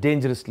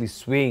dangerously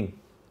swaying,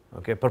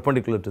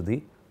 perpendicular to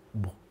the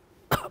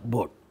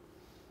board.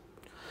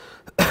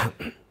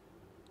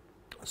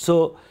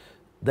 So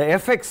the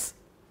effects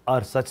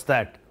are such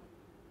that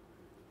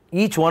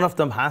each one of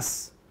them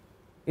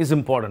is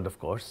important, of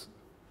course.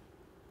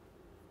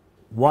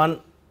 One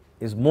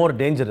is more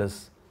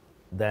dangerous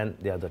than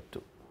the other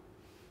two.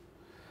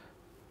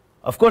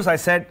 Of course, I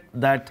said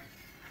that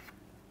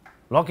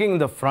locking in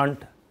the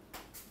front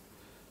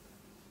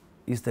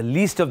is the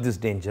least of this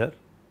danger.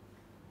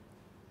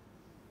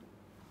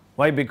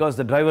 Why? Because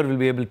the driver will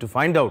be able to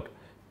find out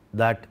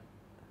that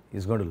he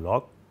is going to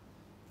lock,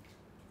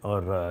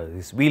 or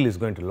his wheel is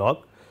going to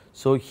lock.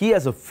 So he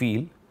has a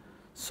feel,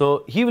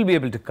 so he will be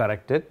able to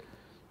correct it.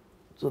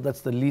 So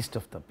that's the least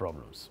of the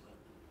problems.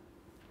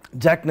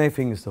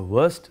 Jackknifing is the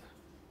worst,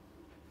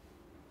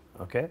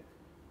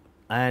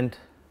 and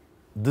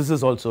this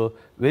is also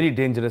very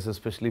dangerous,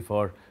 especially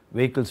for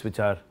vehicles which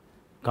are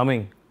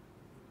coming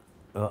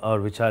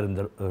or which are in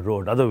the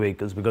road, other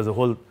vehicles, because the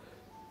whole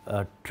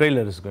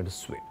trailer is going to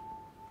sway.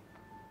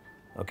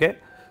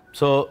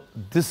 So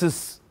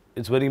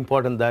it's very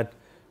important that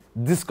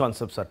these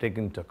concepts are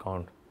taken into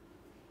account.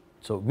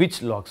 So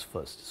which locks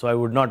first? So I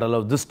would not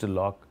allow this to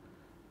lock.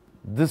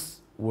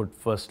 This would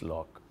first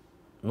lock,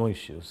 no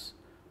issues.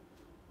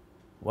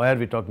 Why are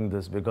we talking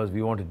this? Because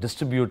we want to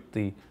distribute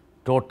the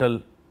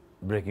total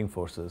braking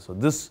forces. So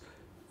this,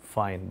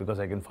 fine, because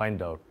I can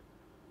find out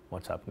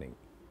what's happening.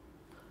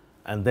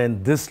 And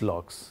then this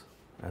locks,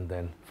 and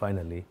then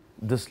finally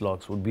this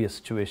locks would be a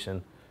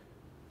situation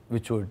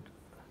which would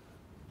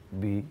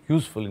be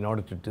useful in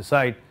order to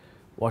decide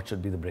what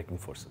should be the braking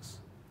forces.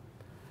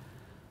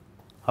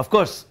 Of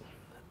course,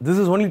 this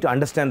is only to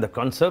understand the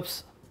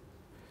concepts.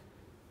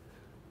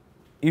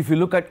 If you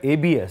look at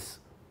ABS,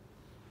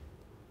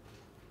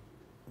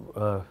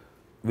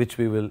 which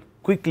we will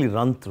quickly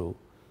run through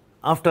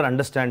after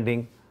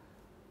understanding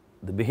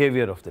the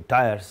behavior of the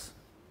tires.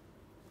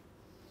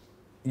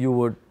 You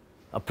would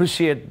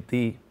appreciate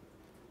the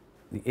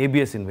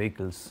ABS in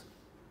vehicles,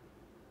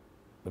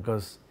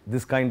 because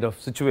this kind of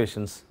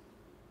situations,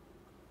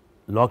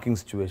 locking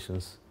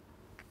situations,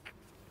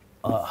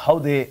 how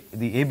the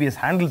ABS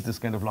handles this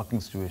kind of locking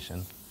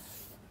situation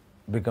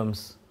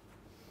becomes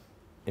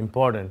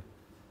important,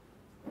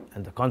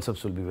 and the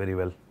concepts will be very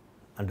well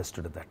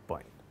understood at that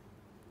point.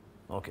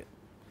 Okay.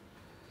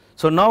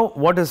 So now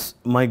what is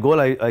my goal?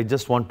 I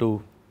just want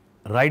to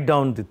write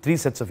down the 3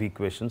 sets of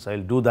equations. I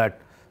will do that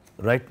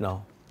right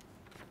now,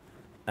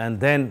 and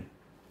then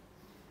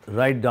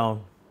write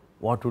down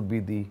what would be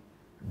the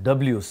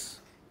W's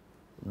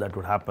that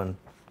would happen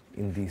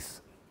in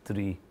these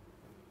 3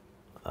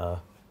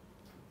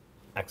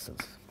 axles.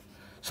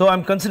 So I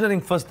am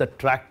considering first the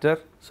tractor.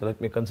 So let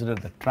me consider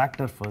the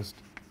tractor first.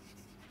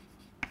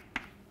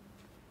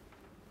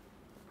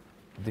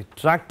 The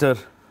tractor,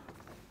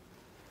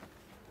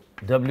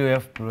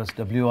 WF plus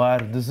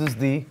WR, this is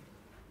the,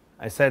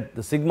 I said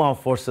the sigma of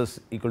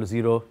forces equal to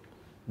 0.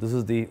 This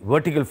is the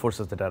vertical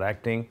forces that are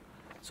acting.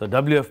 So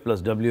WF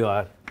plus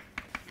WR,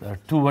 there are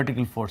 2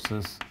 vertical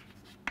forces,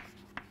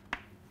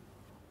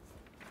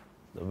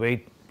 the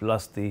weight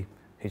plus the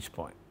hitch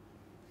point.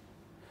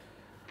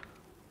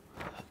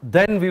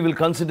 Then we will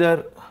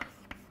consider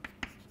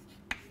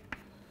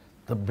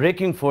the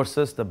braking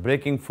forces, the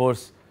braking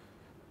force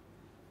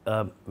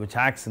which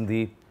acts in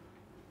the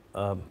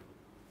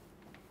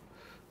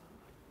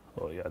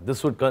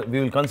this would we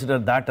will consider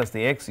that as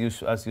the x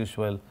as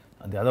usual,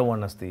 and the other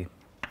one as the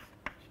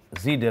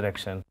z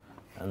direction,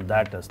 and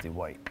that as the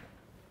y.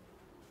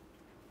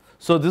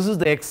 So this is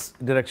the x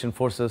direction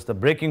forces, the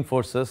braking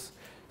forces.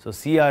 So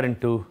CR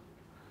into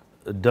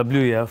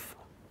WF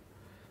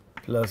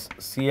plus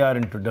CR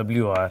into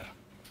WR,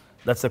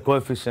 that's the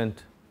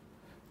coefficient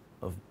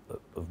of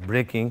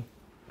braking,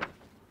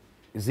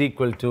 is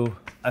equal to,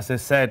 as I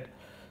said,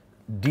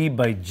 d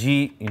by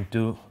g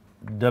into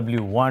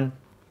W1.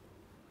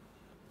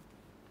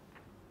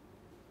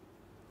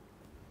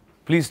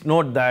 Please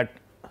note that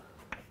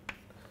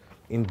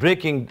in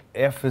braking,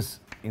 F is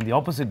in the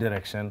opposite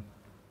direction,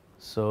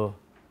 so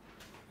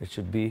it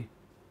should be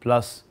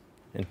plus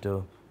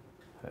into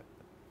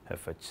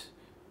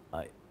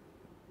FHI.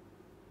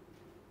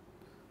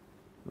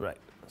 Right.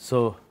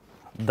 So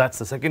that's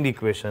the second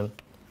equation.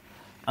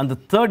 And the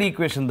third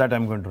equation that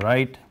I'm going to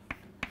write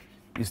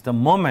is the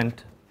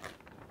moment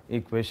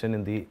equation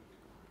in the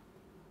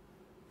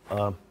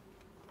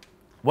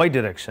y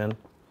direction.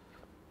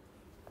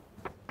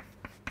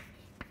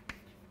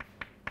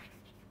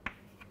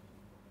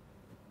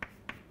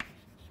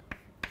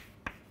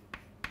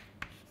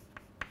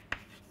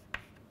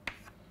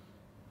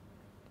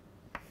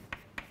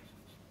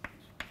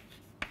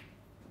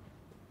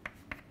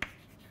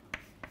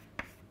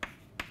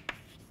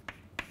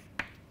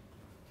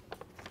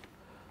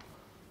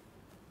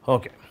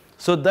 Okay.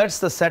 So that's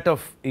the set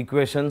of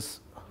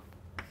equations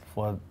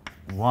for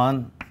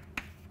 1,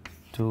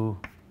 2,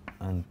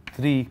 and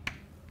 3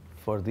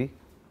 for the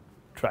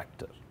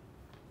tractor.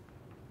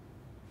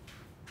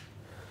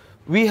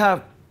 We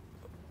have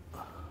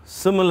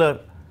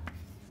similar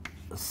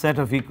set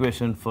of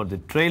equation for the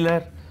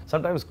trailer,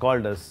 sometimes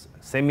called as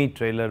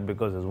semi-trailer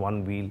because there's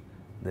one wheel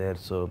there.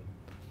 So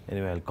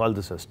anyway, I'll call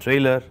this as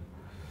trailer.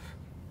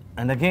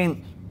 And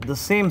again, the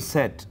same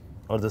set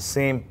or the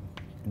same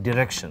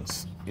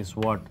directions is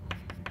what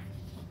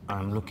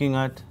I'm looking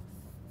at.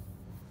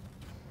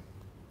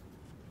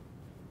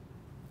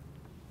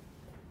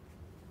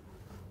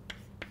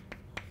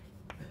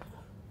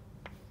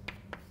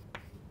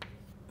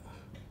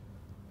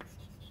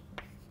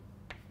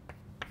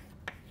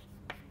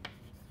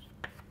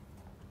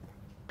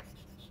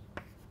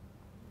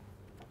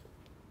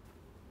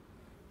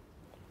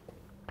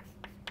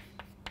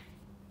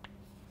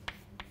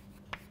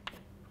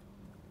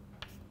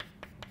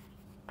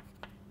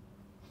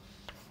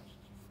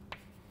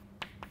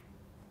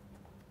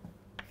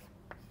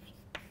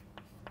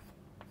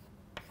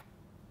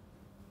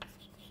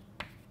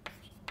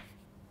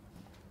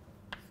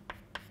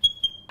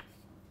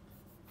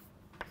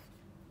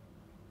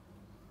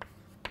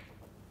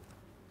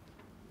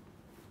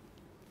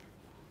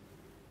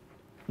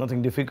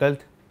 Nothing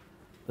difficult.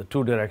 The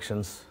 2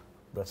 directions,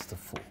 that's the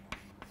 4,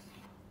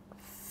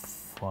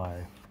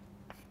 5,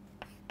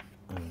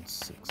 and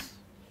 6.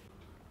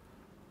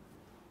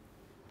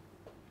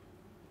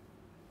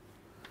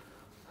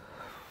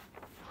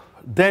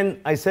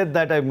 Then I said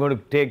that I'm going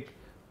to take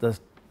the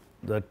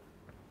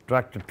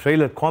tractor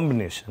trailer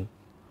combination,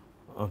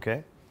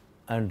 okay,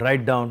 and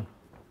write down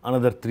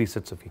another 3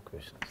 sets of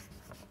equations.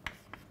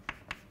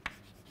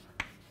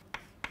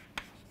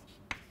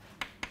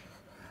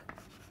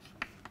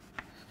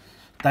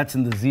 That's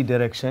in the z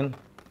direction,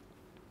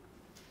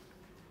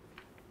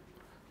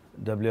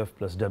 WF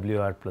plus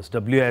WR plus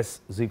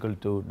WS is equal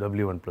to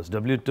W1 plus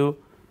W2,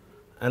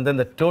 and then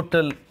the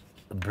total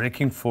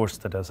braking force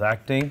that is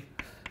acting,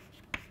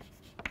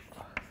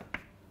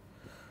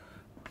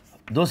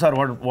 those are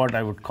what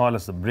I would call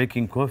as the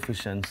breaking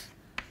coefficients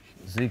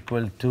is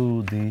equal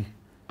to the,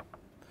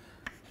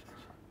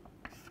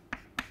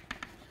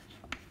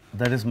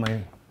 that is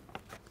my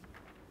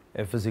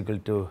F is equal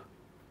to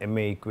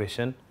ma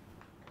equation.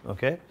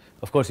 Okay.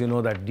 Of course, you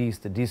know that d is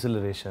the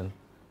deceleration.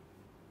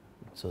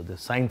 So the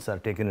signs are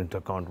taken into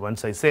account.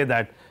 Once I say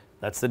that,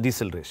 that's the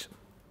deceleration.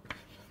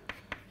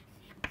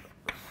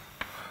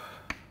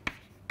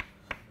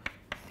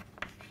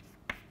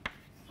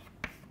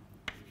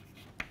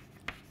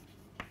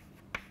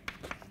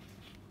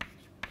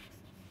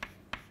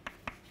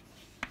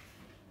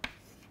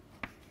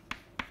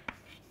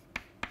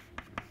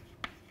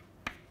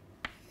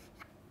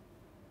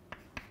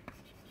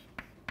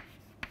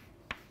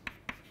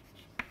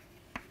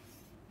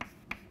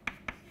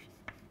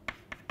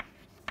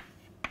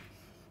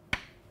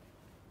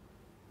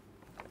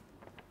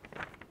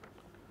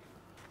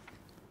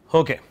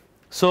 Okay,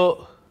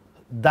 so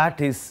that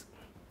is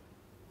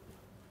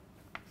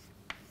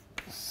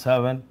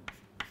 7,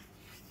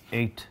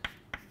 8,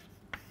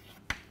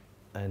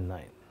 and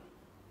 9.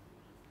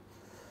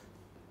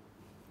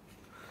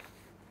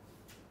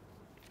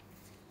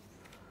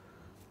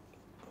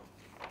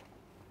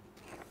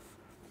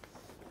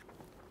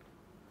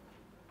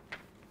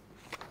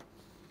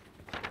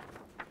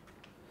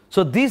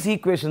 So these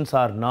equations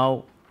are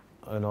now,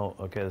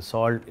 okay,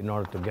 solved in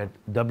order to get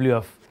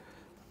WF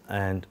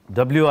and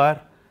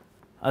WR.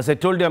 As I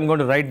told you, I'm going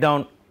to write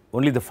down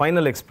only the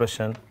final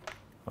expression.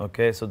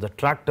 Okay, so the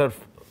tractor,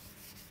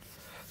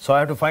 so I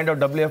have to find out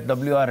WF,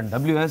 WR, and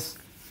WS,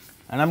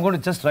 and I'm going to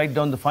just write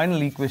down the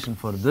final equation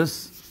for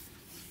this.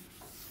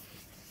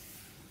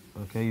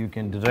 Okay, you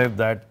can derive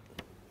that.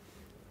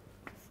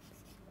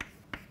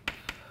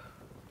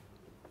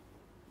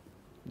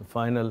 The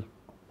final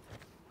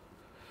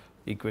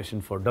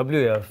equation for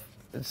WF,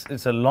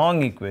 it's a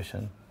long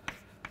equation,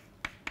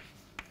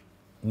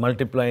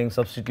 multiplying,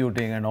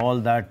 substituting, and all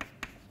that,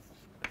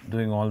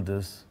 doing all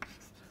this.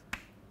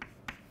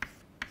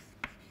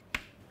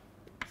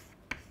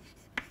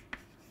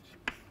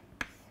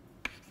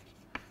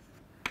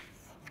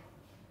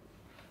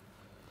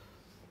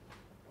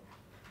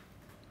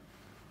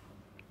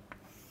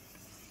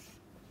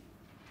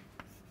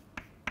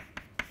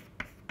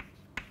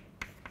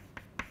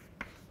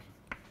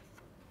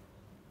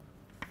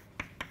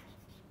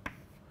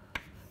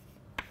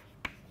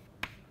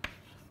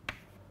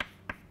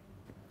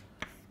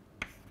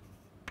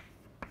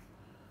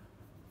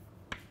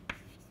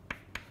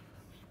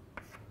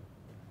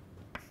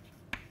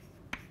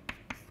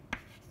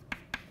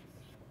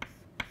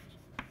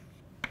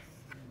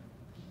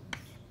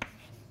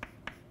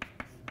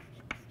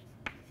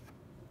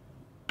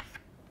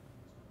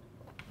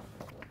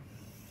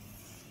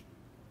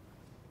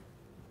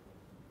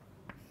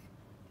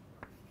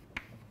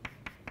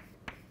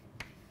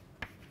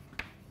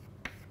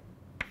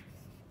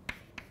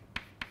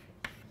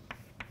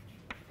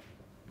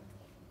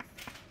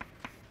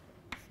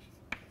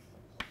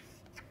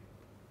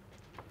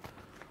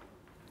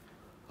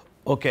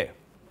 Okay,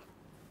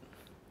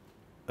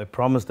 I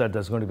promise that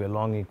there's going to be a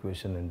long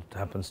equation, and it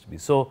happens to be.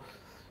 So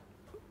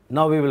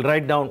now we will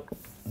write down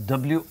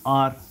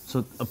WR,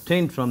 so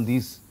obtained from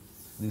these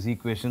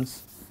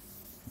equations.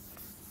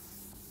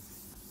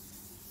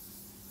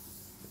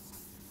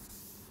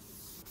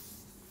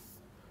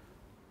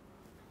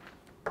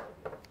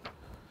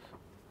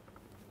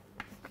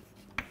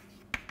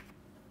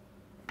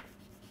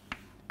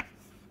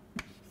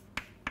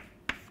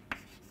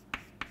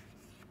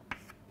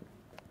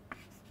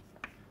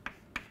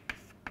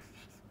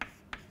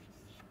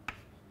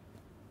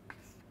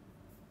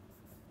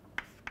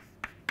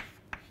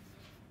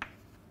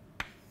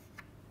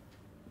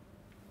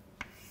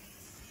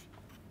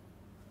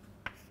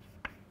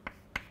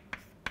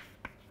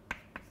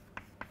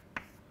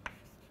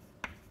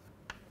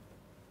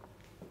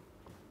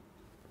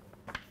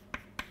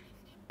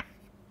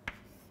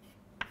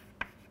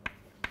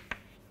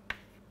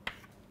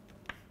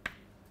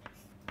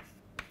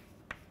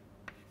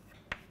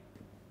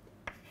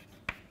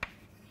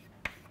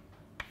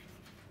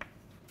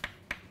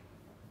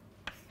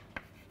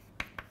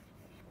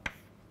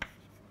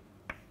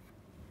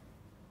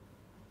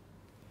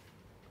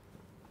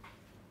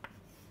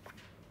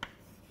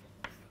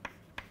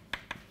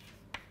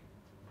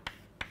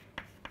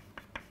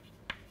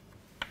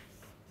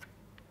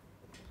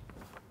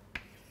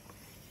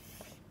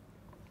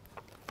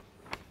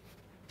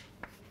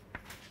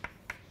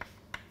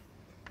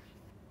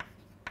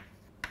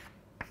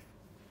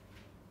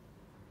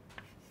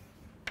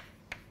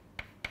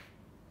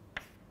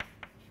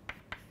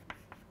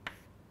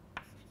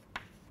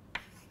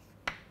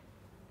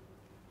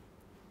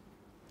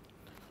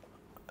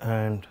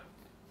 And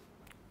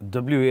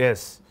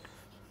WS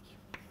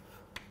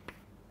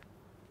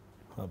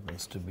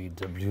happens to be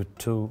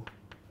W2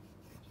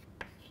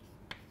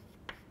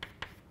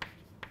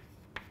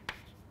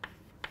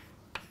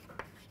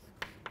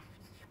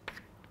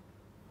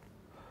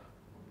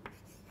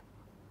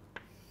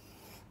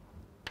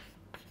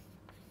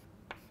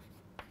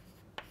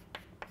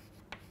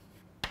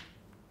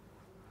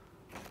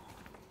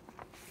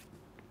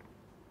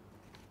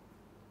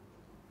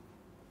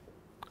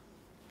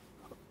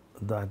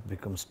 that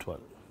becomes 12.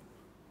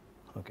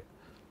 Okay.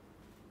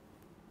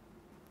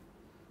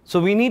 So,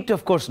 we need to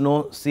of course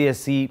know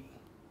CSC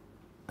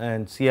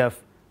and CF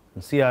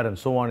and CR and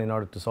so on in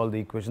order to solve the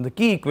equation. The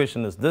key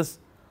equation is this.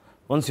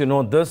 Once you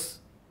know this,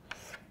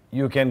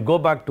 you can go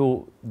back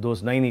to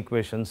those 9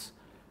 equations,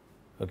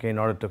 okay, in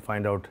order to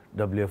find out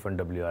WF and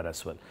WR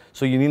as well.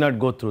 So, you need not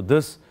go through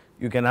this.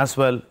 You can as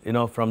well, you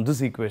know, from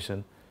this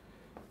equation,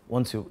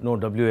 once you know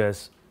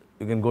WS,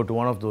 you can go to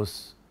one of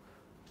those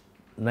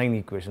 9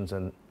 equations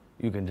and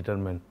you can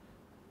determine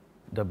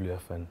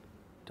WF and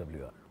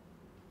WR.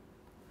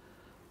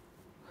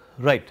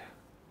 Right.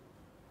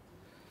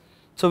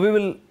 So, we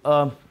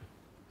will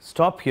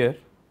stop here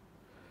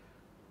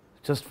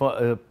just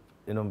for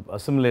you know,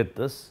 assimilate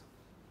this.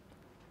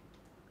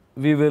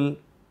 We will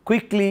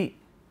quickly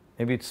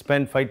maybe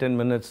spend 5-10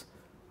 minutes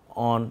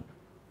on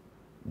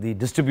the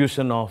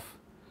distribution of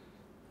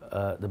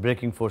the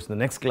braking force in the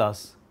next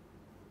class,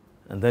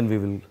 and then we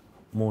will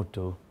move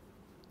to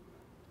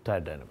tire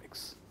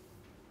dynamics.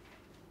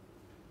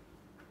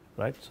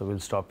 Right. So, we will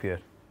stop here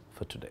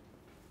for today.